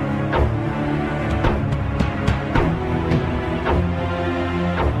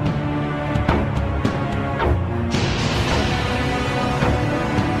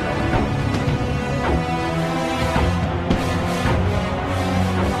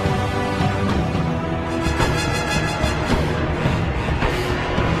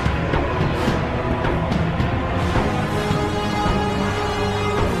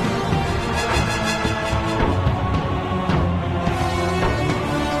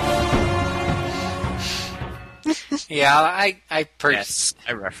 Yeah, I Yes,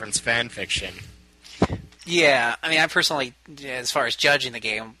 I reference fan fiction. Yeah, I mean, I personally, as far as judging the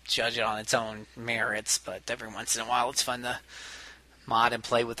game, judge it on its own merits, but every once in a while it's fun to mod and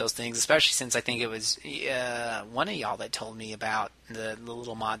play with those things, especially since I think it was one of y'all that told me about the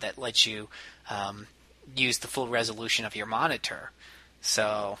little mod that lets you use the full resolution of your monitor.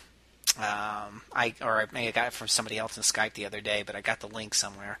 So, I may have got it from somebody else in Skype the other day, but I got the link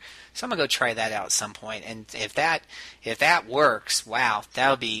somewhere. So I'm gonna go try that out at some point. And if that works, wow, that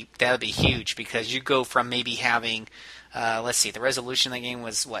would be huge, because you go from maybe having, let's see, the resolution of the game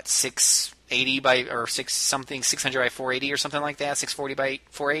was what, 680 by or 600 by 480 or something like that, 640 by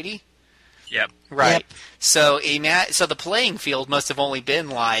 480. Yep. Right. Yep. So the playing field must have only been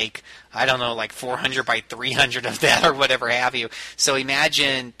like, I don't know, like 400 by 300 of that or whatever have you. So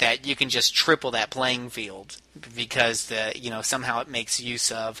imagine that you can just triple that playing field because somehow it makes use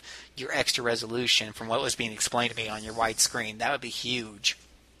of your extra resolution from what was being explained to me on your wide screen. That would be huge.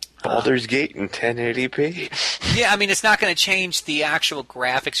 Baldur's Gate in 1080p. Yeah, I mean, it's not going to change the actual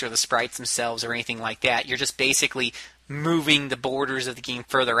graphics or the sprites themselves or anything like that. You're just basically moving the borders of the game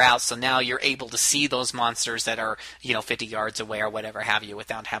further out, so now you're able to see those monsters that are 50 yards away or whatever have you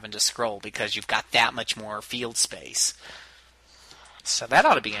without having to scroll, because you've got that much more field space. So that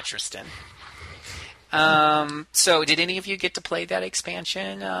ought to be interesting. So did any of you get to play that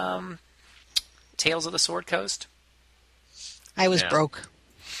expansion, Tales of the Sword Coast? I was Yeah. broke.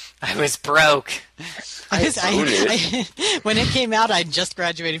 I was broke. When it came out, I just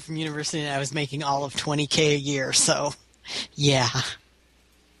graduated from university and I was making all of $20K a year. So, yeah.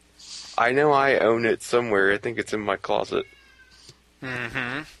 I know I own it somewhere. I think it's in my closet.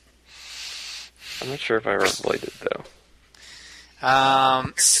 Mm-hmm. I'm not sure if I ever played it, though.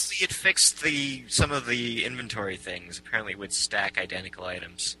 Apparently it fixed some of the inventory things. Apparently it would stack identical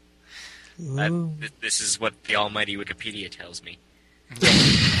items. This is what the almighty Wikipedia tells me.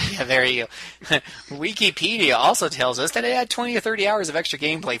 Yeah, there you go. Wikipedia also tells us that it had 20 to 30 hours of extra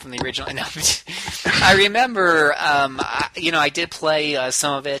gameplay from the original. No, I remember, I did play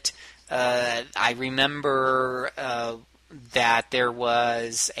some of it. I remember that there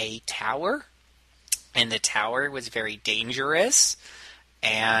was a tower, and the tower was very dangerous.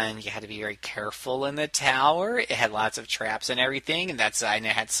 and you had to be very careful in the tower. It had lots of traps and everything, and it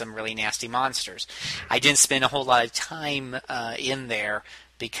had some really nasty monsters. I didn't spend a whole lot of time in there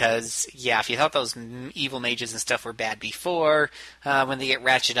because, if you thought those evil mages and stuff were bad before, when they get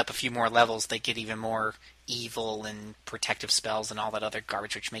ratcheted up a few more levels, they get even more evil and protective spells and all that other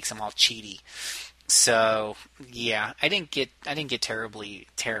garbage, which makes them all cheaty. So I didn't get terribly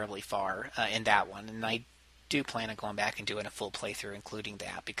far in that one, and I do plan on going back and doing a full playthrough, including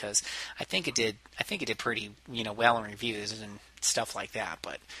that, because I think it did pretty well in reviews and stuff like that.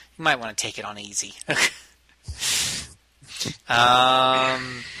 But you might want to take it on easy.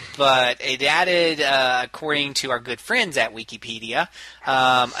 But it added, according to our good friends at Wikipedia,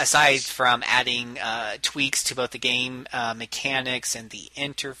 aside from adding tweaks to both the game mechanics and the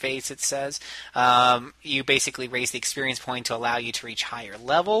interface, it says, you basically raise the experience point to allow you to reach higher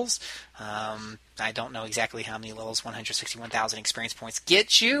levels. I don't know exactly how many levels 161,000 experience points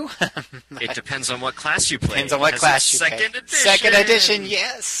get you. It depends on what class you play. Depends on what class you play. Second edition. Second edition,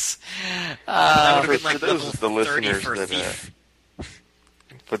 yes. That would have been like for those level of the 30 listeners for that, Thief.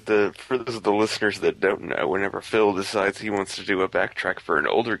 For those of the listeners that don't know, whenever Phil decides he wants to do a backtrack for an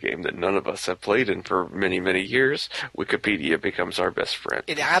older game that none of us have played in for many, many years, Wikipedia becomes our best friend.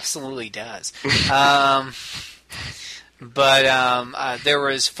 It absolutely does. But there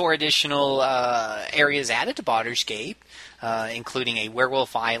was 4 additional areas added to Baldur's Gate, including a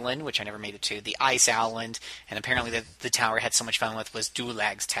Werewolf Island, which I never made it to, the Ice Island, and apparently the tower I had so much fun with was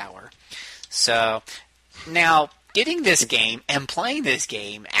Dulag's Tower. So, now, getting this game and playing this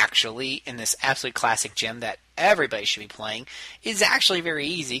game, actually, in this absolute classic gem that everybody should be playing, is actually very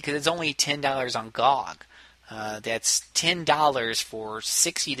easy, because it's only $10 on GOG. That's $10 for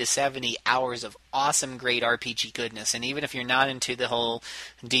 60 to 70 hours of awesome, great RPG goodness. And even if you're not into the whole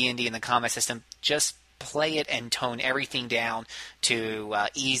D&D and the combat system, just play it and tone everything down to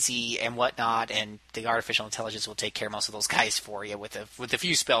easy and whatnot, and the artificial intelligence will take care of most of those guys for you with a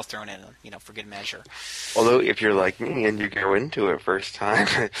few spells thrown in, for good measure. Although, if you're like me and you go into it first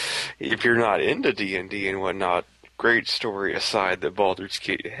time, if you're not into D&D and whatnot, great story aside that Baldur's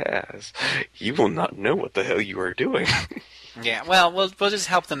Gate has, you will not know what the hell you are doing. Yeah, well, we'll just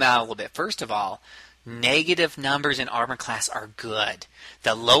help them out a little bit. First of all, negative numbers in armor class are good.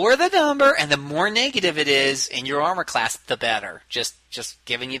 The lower the number and the more negative it is in your armor class, the better. Just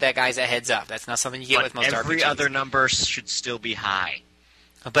giving you that, guys, a heads up. That's not something you get with most RPGs. Every other number should still be high.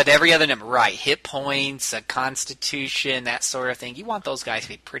 But every other number, right. Hit points, constitution, that sort of thing. You want those guys to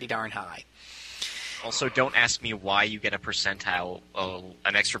be pretty darn high. Also, don't ask me why you get an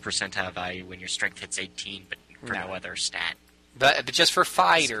extra percentile value when your strength hits 18, but for no other stat. But just for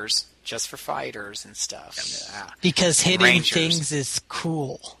fighters and stuff. Yeah. Because hitting Rangers. things is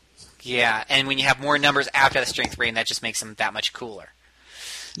cool. Yeah, and when you have more numbers after the strength rating, that just makes them that much cooler.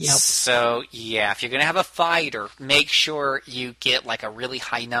 Yep. So, if you're going to have a fighter, make sure you get like a really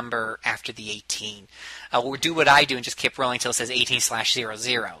high number after the 18. Or do what I do and just keep rolling until it says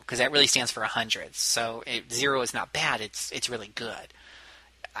 18/00, because that really stands for 100. So 0 is not bad, it's really good.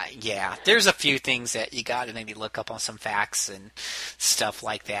 There's a few things that you got to maybe look up on some facts and stuff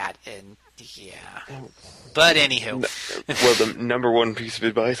like that, and But anywho. Well, the number one piece of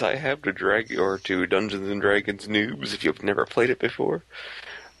advice I have to Dungeons and Dragons noobs, if you've never played it before,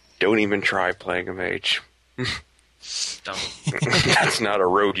 don't even try playing a mage. Don't. That's not a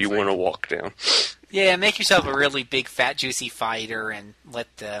road you want to walk down. Yeah, make yourself a really big, fat, juicy fighter, and let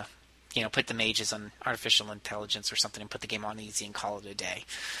put the mages on artificial intelligence or something, and put the game on easy and call it a day.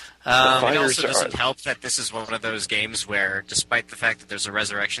 It also doesn't help that this is one of those games where, despite the fact that there's a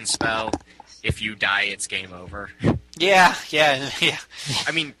resurrection spell, if you die, it's game over. Yeah.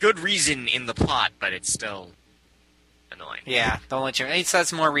 I mean, good reason in the plot, but it's still annoying. Yeah, don't let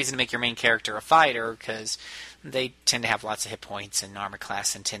that's more reason to make your main character a fighter, because they tend to have lots of hit points and armor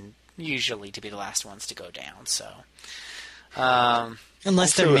class, and tend usually to be the last ones to go down. So,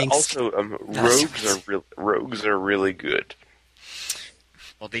 unless they're minx. Rogues are really good.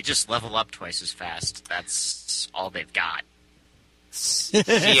 Well, they just level up twice as fast. That's all they've got.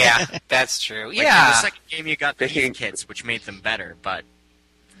 Yeah, that's true. Like, yeah. In the second game, you got thief kits, which made them better, but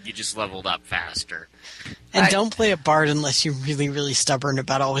you just leveled up faster. And don't play a bard unless you're really, really stubborn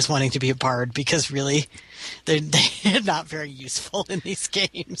about always wanting to be a bard, because really, they're not very useful in these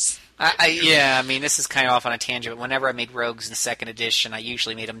games. I mean, this is kind of off on a tangent, but whenever I made rogues in 2nd edition, I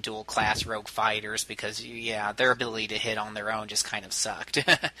usually made them dual-class rogue fighters, because, their ability to hit on their own just kind of sucked.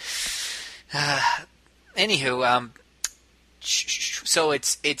 Anywho, so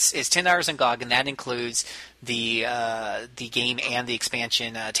it's $10 on GOG, and that includes the game and the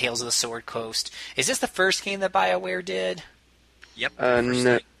expansion, Tales of the Sword Coast. Is this the first game that BioWare did? Yep.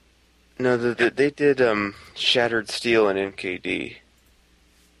 They did Shattered Steel and NKD.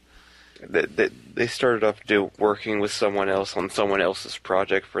 They started off working with someone else on someone else's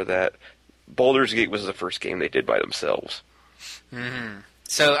project for that. Baldur's Gate was the first game they did by themselves. Mm-hmm.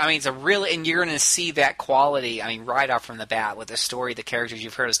 So, I mean, it's a really, and you're going to see that quality, I mean, right off from the bat with the story, the characters.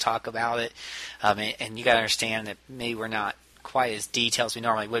 You've heard us talk about it, and you got to understand that maybe we're not quite as detailed as we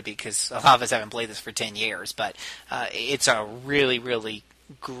normally would be, because a lot of us haven't played this for 10 years, but it's a really, really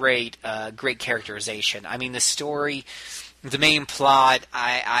great characterization. I mean, the story, the main plot,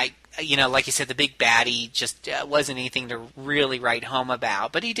 I like you said, the big baddie just wasn't anything to really write home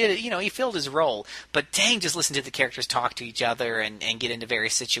about. But he did it, he filled his role. But dang, just listen to the characters talk to each other and get into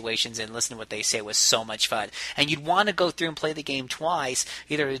various situations and listen to what they say was so much fun. And you'd want to go through and play the game twice,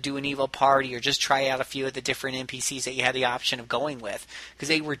 either to do an evil party or just try out a few of the different NPCs that you had the option of going with, because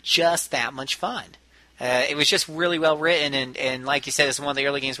they were just that much fun. It was just really well written, and like you said, it's one of the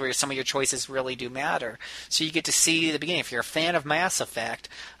early games where some of your choices really do matter. So you get to see the beginning. If you're a fan of Mass Effect,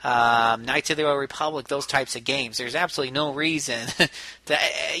 Knights of the Old Republic, those types of games, there's absolutely no reason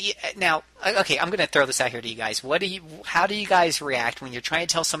now, okay, I'm going to throw this out here to you guys. How do you guys react when you're trying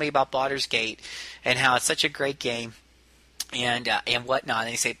to tell somebody about Baldur's Gate and how it's such a great game and whatnot,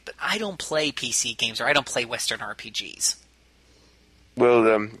 and they say, but I don't play PC games or I don't play Western RPGs?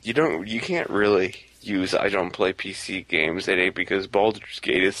 Well, you can't really use I don't play PC games today because Baldur's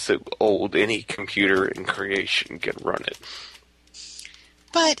Gate is so old, any computer in creation can run it.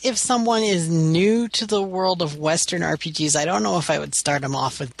 But if someone is new to the world of Western RPGs, I don't know if I would start them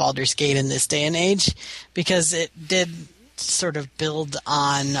off with Baldur's Gate in this day and age, because it did sort of build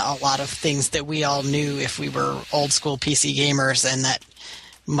on a lot of things that we all knew if we were old school PC gamers, and that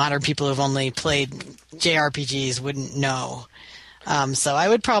modern people who've only played JRPGs wouldn't know. So I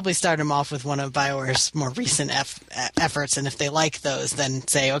would probably start them off with one of BioWare's more recent efforts, and if they like those, then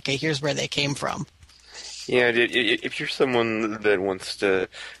say, okay, here's where they came from. Yeah, if you're someone that wants to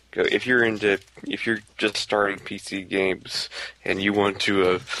go, if you're just starting PC games and you want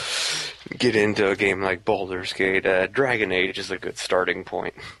to get into a game like Baldur's Gate, Dragon Age is a good starting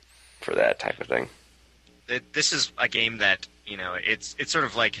point for that type of thing. This is a game that, it's sort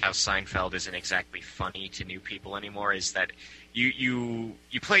of like how Seinfeld isn't exactly funny to new people anymore, is that you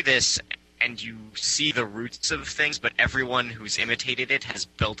play this and you see the roots of things, but everyone who's imitated it has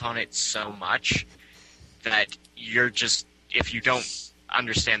built on it so much that you're just, if you don't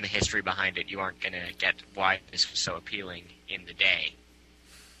understand the history behind it, you aren't going to get why this was so appealing in the day.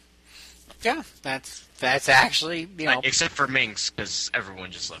 Yeah, that's actually, except for Minx, because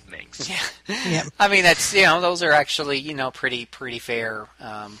everyone just loved Minx. Yeah. I mean, that's, those are actually, pretty fair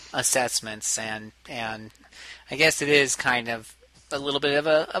assessments, and I guess it is kind of a little bit of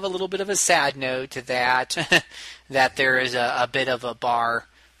a sad note to that that there is a bit of a bar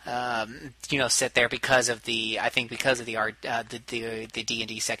set there because of the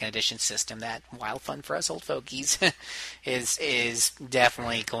D&D second edition system. That, while fun for us old fogies, is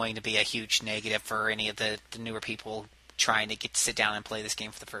definitely going to be a huge negative for any of the newer people trying to get to sit down and play this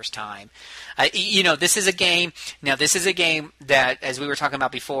game for the first time. This is a game that, as we were talking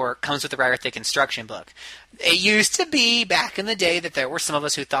about before, comes with a rather thick instruction book. It used to be, back in the day, that there were some of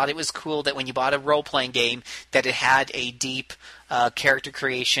us who thought it was cool that when you bought a role-playing game, that it had a deep character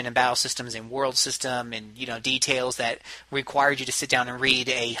creation and battle systems and world system and details that required you to sit down and read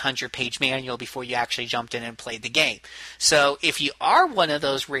a 100-page manual before you actually jumped in and played the game. So if you are one of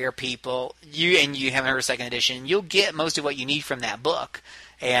those rare people, you haven't heard of second edition, you'll get most of what you need from that book,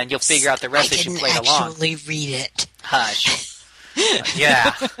 and you'll figure out the rest as you play along. I didn't actually read it. Hush.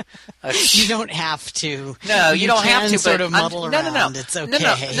 Yeah. You don't have to. No, you don't have to. Sort of muddle around. No. It's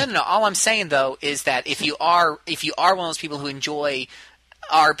okay. No. All I'm saying though is that if you are one of those people who enjoy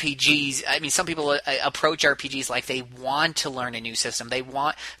RPGs, I mean, some people approach RPGs like they want to learn a new system.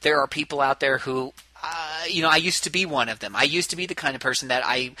 There are people out there who. I used to be one of them. I used to be the kind of person that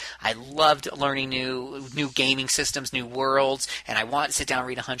I loved learning new gaming systems, new worlds, and I wanted to sit down and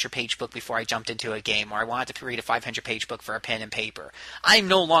read a 100-page book before I jumped into a game, or I wanted to read a 500-page book for a pen and paper. I'm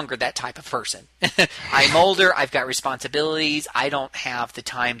no longer that type of person. I'm older. I've got responsibilities. I don't have the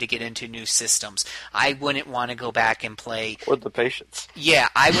time to get into new systems. I wouldn't want to go back and play... Or the patience. Yeah,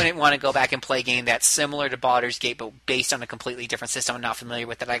 I wouldn't want to go back and play a game that's similar to Baldur's Gate, but based on a completely different system I'm not familiar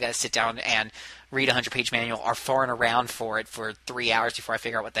with, that I got to sit down and read a 100-page manual or foreign around for it for 3 hours before I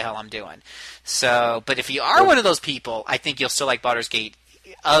figure out what the hell I'm doing. So, but if you are one of those people, I think you'll still like Baldur's Gate.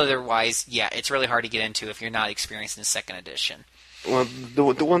 Otherwise, yeah, it's really hard to get into if you're not experienced in the second edition. Well,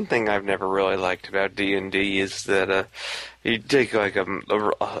 the one thing I've never really liked about D&D is that you take like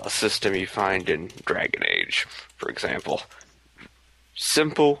a system you find in Dragon Age, for example.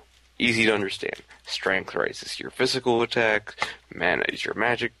 Simple, easy to understand. Strength raises your physical attack, mana is your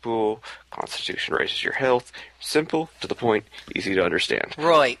magic pool, Constitution raises your health. Simple, to the point, easy to understand.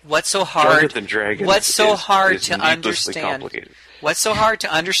 Roy, what's so hard? Dungeons and Dragons What's so is hard to needlessly understand? complicated. What's so hard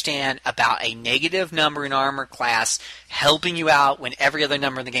to understand about a negative number in armor class helping you out when every other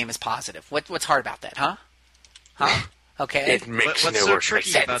number in the game is positive? What's hard about that, huh? Huh? Okay. It makes What's no so sense.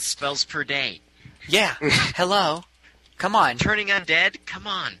 tricky about spells per day? Yeah. Hello. Come on. Turning undead? Come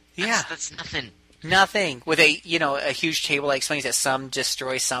on. Yeah. That's nothing. Nothing. With a huge table that explains that some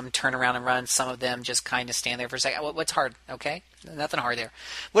destroy, some turn around and run, some of them just kind of stand there for a second. What's hard? Okay. Nothing hard there.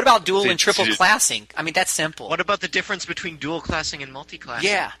 What about dual and triple classing? I mean, that's simple. What about the difference between dual classing and multi-classing?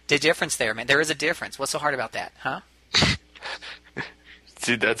 Yeah, the difference there, man. There is a difference. What's so hard about that, huh?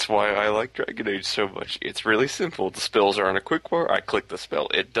 See, that's why I like Dragon Age so much. It's really simple. The spells are on a quick bar. I click the spell.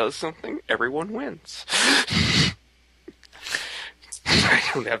 It does something. Everyone wins. I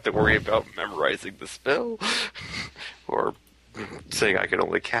don't have to worry about memorizing the spell or saying I can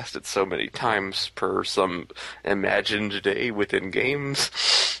only cast it so many times per some imagined day within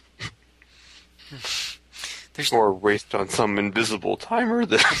games. Or waste on some invisible timer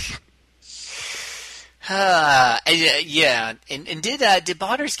that... Yeah. And did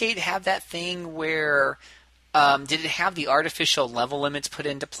Baldur's Gate have that thing where... did it have the artificial level limits put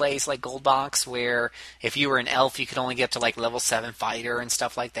into place, like Goldbox, where if you were an elf, you could only get to like level 7 fighter and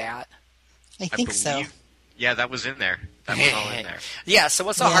stuff like that? I think so. Yeah, that was in there. That was all in there. Yeah, so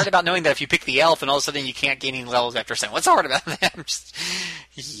what's so hard about knowing that if you pick the elf and all of a sudden you can't gain any levels after 7? What's so hard about that?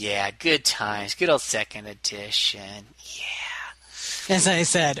 Yeah, good times. Good old 2nd edition. Yeah. As I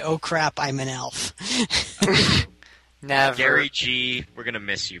said, oh crap, I'm an elf. Never. Gary G., we're going to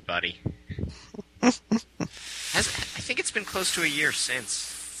miss you, buddy. I think it's been close to a year since.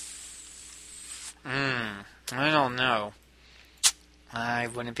 I don't know. I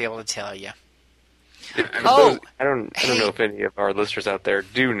wouldn't be able to tell you. I don't know if any of our listeners out there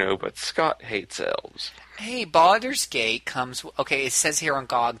do know, but Scott hates elves. Hey, Baldur's Gate comes... Okay, it says here on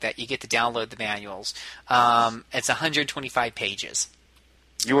GOG that you get to download the manuals. It's 125 pages.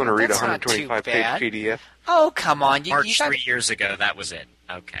 You want to read a That's not too 125-page bad. PDF? Oh, come on. March 3 years ago, that was it.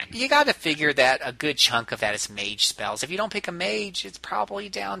 Okay. You got to figure that a good chunk of that is mage spells. If you don't pick a mage, it's probably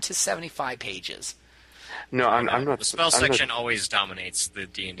down to 75 pages. No, I'm not. The spell section always dominates the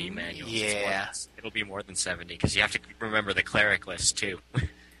D&D manuals. Yeah. It'll be more than 70, because you have to remember the cleric list, too.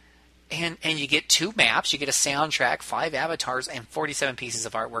 And you get 2 maps, you get a soundtrack, 5 avatars, and 47 pieces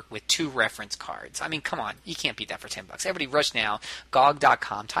of artwork with 2 reference cards. I mean, come on. You can't beat that for $10. Everybody rush now.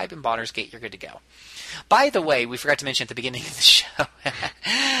 GOG.com. Type in Baldur's Gate. You're good to go. By the way, we forgot to mention at the beginning of the show,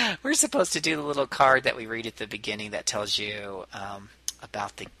 we're supposed to do the little card that we read at the beginning that tells you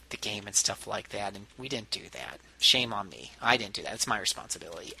about the game and stuff like that, and we didn't do that. Shame on me. I didn't do that. It's my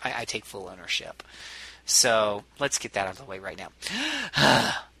responsibility. I take full ownership. So let's get that out of the way right now.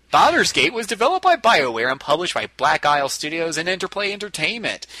 Baldur's Gate was developed by BioWare and published by Black Isle Studios and Interplay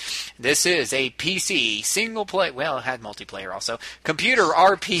Entertainment. This is a PC single-player, well, it had multiplayer also, computer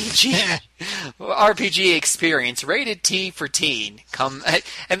RPG experience, rated T for teen.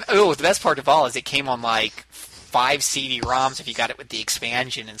 The best part of all is it came on like 5 CD-ROMs if you got it with the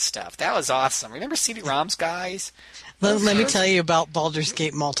expansion and stuff. That was awesome. Remember CD-ROMs, guys? Let me tell you about Baldur's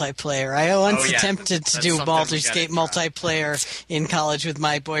Gate multiplayer. I once attempted to do Baldur's Gate multiplayer in college with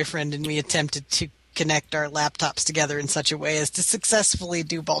my boyfriend, and we attempted to connect our laptops together in such a way as to successfully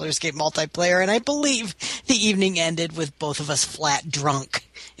do Baldur's Gate multiplayer, and I believe the evening ended with both of us flat drunk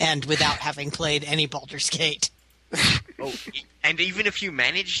and without having played any Baldur's Gate. Oh, and even if you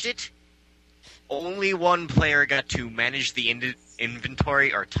managed it, only one player got to manage the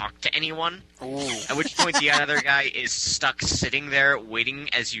inventory or talk to anyone. Ooh. At which point the other guy is stuck sitting there waiting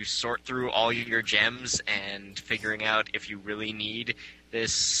as you sort through all your gems and figuring out if you really need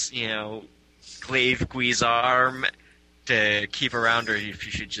this, glaive Guizarm to keep around or if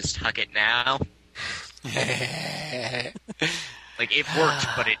you should just huck it now. Like, it worked,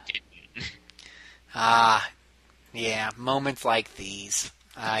 but it didn't. Yeah, moments like these.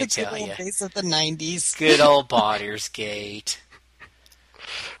 I tell you. The days of the 90s. Good old Baldur's Gate.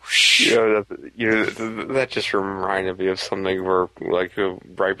 That just reminded me of something where, like,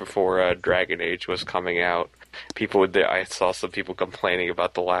 right before Dragon Age was coming out, I saw some people complaining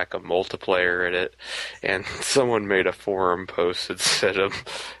about the lack of multiplayer in it, and someone made a forum post that said,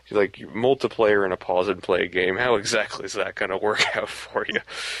 like, multiplayer in a pause and play game, how exactly is that going to work out for you?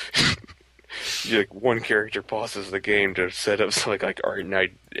 Like, one character pauses the game to set up something like, all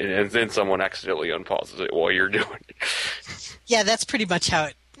right, and then someone accidentally unpauses it while you're doing it. Yeah, that's pretty much how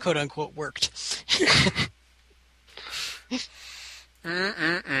it, quote-unquote, worked.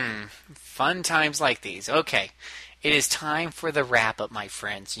 Fun times like these. Okay. It is time for the wrap-up, my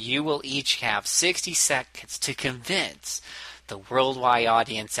friends. You will each have 60 seconds to convince the worldwide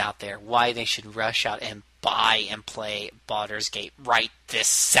audience out there why they should rush out and buy and play Baldur's Gate right this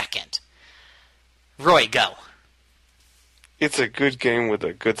second. Roy, go. It's a good game with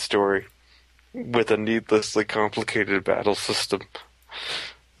a good story, with a needlessly complicated battle system,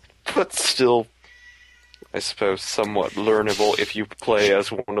 but still, I suppose, somewhat learnable if you play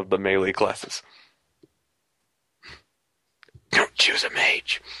as one of the melee classes. Don't choose a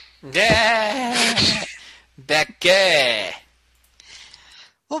mage. Yeah. Becky.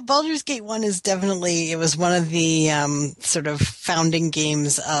 Well, Baldur's Gate 1 is definitely, it was one of the sort of founding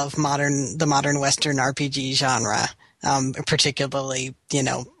games of the modern Western RPG genre, particularly,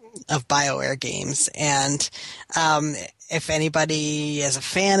 of BioWare games. And if anybody is a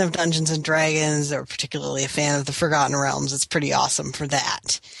fan of Dungeons & Dragons, or particularly a fan of the Forgotten Realms, it's pretty awesome for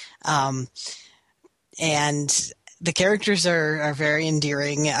that. And the characters are very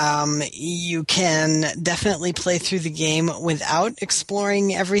endearing. You can definitely play through the game without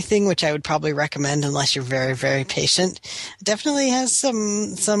exploring everything, which I would probably recommend unless you're very, very patient. It definitely has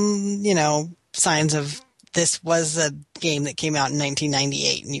some signs of this was a game that came out in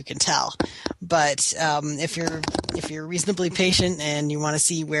 1998, and you can tell. But if you're reasonably patient and you want to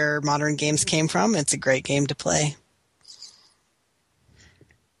see where modern games came from, it's a great game to play.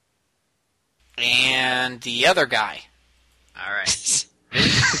 And the other guy. All right.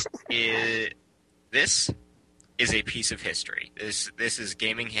 This is a piece of history. This is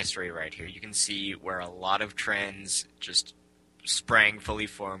gaming history right here. You can see where a lot of trends just sprang fully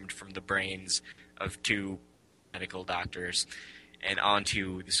formed from the brains of two medical doctors and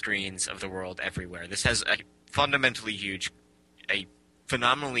onto the screens of the world everywhere. This has a phenomenally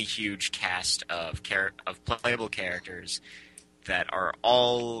huge cast of playable characters that are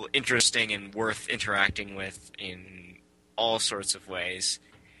all interesting and worth interacting with in all sorts of ways.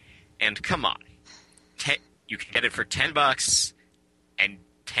 And come on, you can get it for $10, and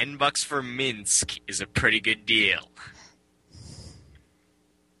 $10 for Minsk is a pretty good deal.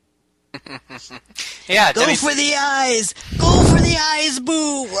 Yeah, Go for the eyes! Go for the eyes,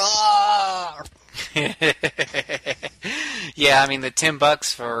 boo! Roar! Yeah, I mean, the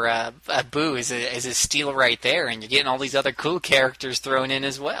 $10 for Boo is a steal right there, and you're getting all these other cool characters thrown in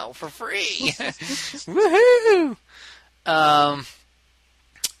as well for free. Woohoo!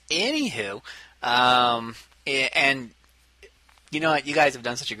 Anywho, and you know what? You guys have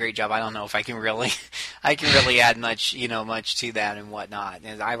done such a great job. I don't know if I can really add much to that and whatnot.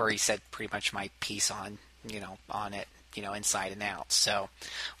 And I've already said pretty much my piece on it, inside and out. So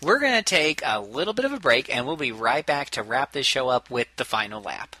we're going to take a little bit of a break, and we'll be right back to wrap this show up with the final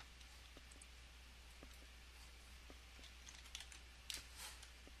lap.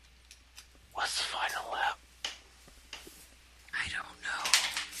 What's the final lap? I don't know.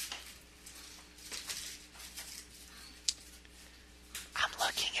 I'm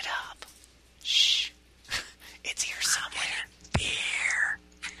looking it up. Shh. It's here somewhere. Beer.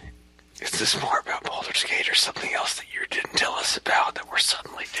 Is this more about Baldur's Gate or something else that you didn't tell us about that we're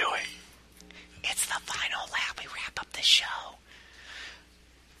suddenly doing? It's the final lap. We wrap up the show.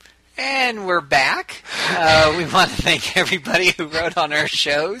 And we're back. We want to thank everybody who wrote on our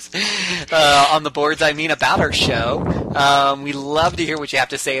shows, on the boards, about our show. We love to hear what you have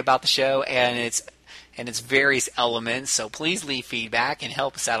to say about the show and its various elements, so please leave feedback and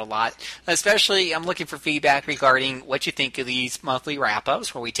help us out a lot. Especially, I'm looking for feedback regarding what you think of these monthly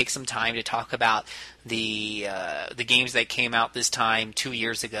wrap-ups, where we take some time to talk about the games that came out this time 2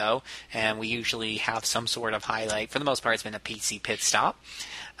 years ago, and we usually have some sort of highlight. For the most part, it's been a PC pit stop.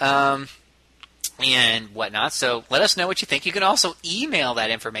 And whatnot. So let us know what you think. You can also email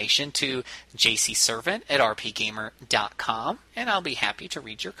that information to jcservant@rpgamer.com, and I'll be happy to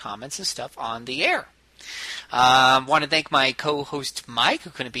read your comments and stuff on the air. Want to thank my co-host Mike,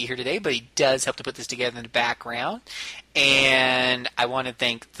 who couldn't be here today, but he does help to put this together in the background. And I want to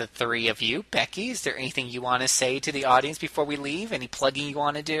thank the three of you. Becky, is there anything you want to say to the audience before we leave? Any plugging you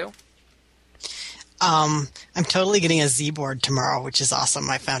want to do? I'm totally getting a Z-board tomorrow, which is awesome.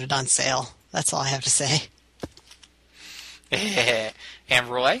 I found it on sale. That's all I have to say. And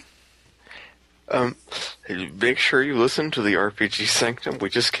Roy? Make sure you listen to the RPG Sanctum.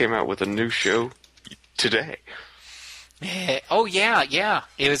 We just came out with a new show today. Oh yeah.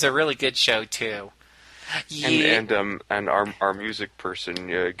 It was a really good show too. Yeah. And our music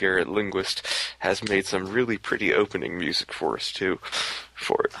person Garrett Linguist has made some really pretty opening music for us too.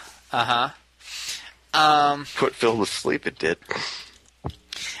 For it. Put Phil to sleep. It did.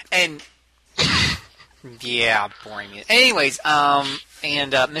 And Yeah, boring music. Anyways, and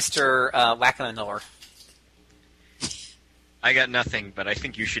Mr. Wackanor. I got nothing, but I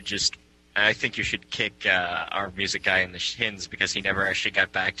think you should kick our music guy in the shins because he never actually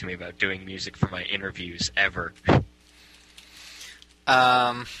got back to me about doing music for my interviews ever.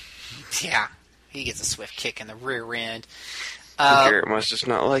 Yeah, he gets a swift kick in the rear end. Garrett must just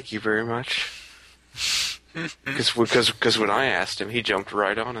not like you very much. Because when I asked him, he jumped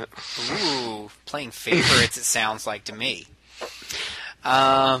right on it. Ooh, playing favorites, it sounds like to me.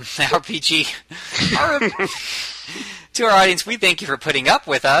 RPG. To our audience, we thank you for putting up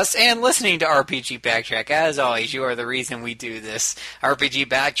with us and listening to RPG Backtrack. As always, you are the reason we do this. RPG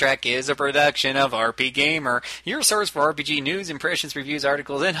Backtrack is a production of RP Gamer, your source for RPG news, impressions, reviews,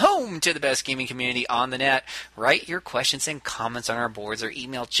 articles, and home to the best gaming community on the net. Write your questions and comments on our boards or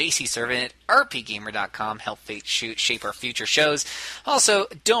email jcservant@rpgamer.com. Help shape our future shows. Also,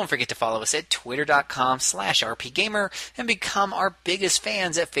 don't forget to follow us at twitter.com/rpgamer and become our biggest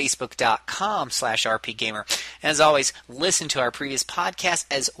fans at facebook.com/rpgamer. As always, listen to our previous podcast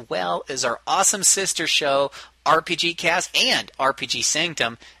as well as our awesome sister show, RPG Cast and RPG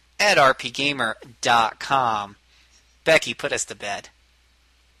Sanctum at rpgamer.com. Becky, put us to bed.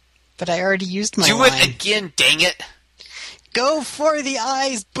 But I already used my Do line. it again, dang it. Go for the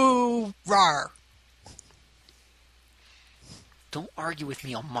eyes, boo, rar. Don't argue with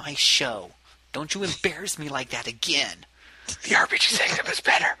me on my show. Don't you embarrass me like that again. The RPG Sanctum is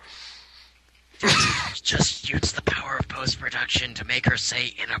better. Just use the power of post-production to make her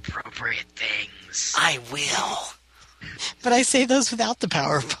say inappropriate things. I will. But I say those without the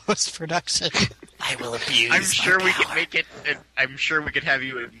power of post-production. I will abuse I'm sure my we power. could make it. I'm sure we could have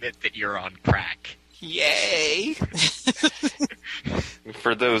you admit that you're on crack. Yay.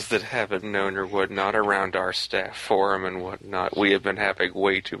 For those that haven't known or whatnot, around our staff forum and whatnot, we have been having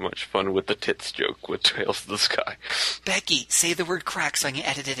way too much fun with the tits joke with Tales of the Sky. Becky, say the word crack so I can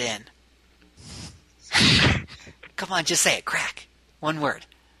edit it in. Come on, just say it. Crack. One word.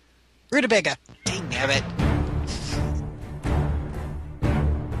 Rutabaga. Dang nabbit.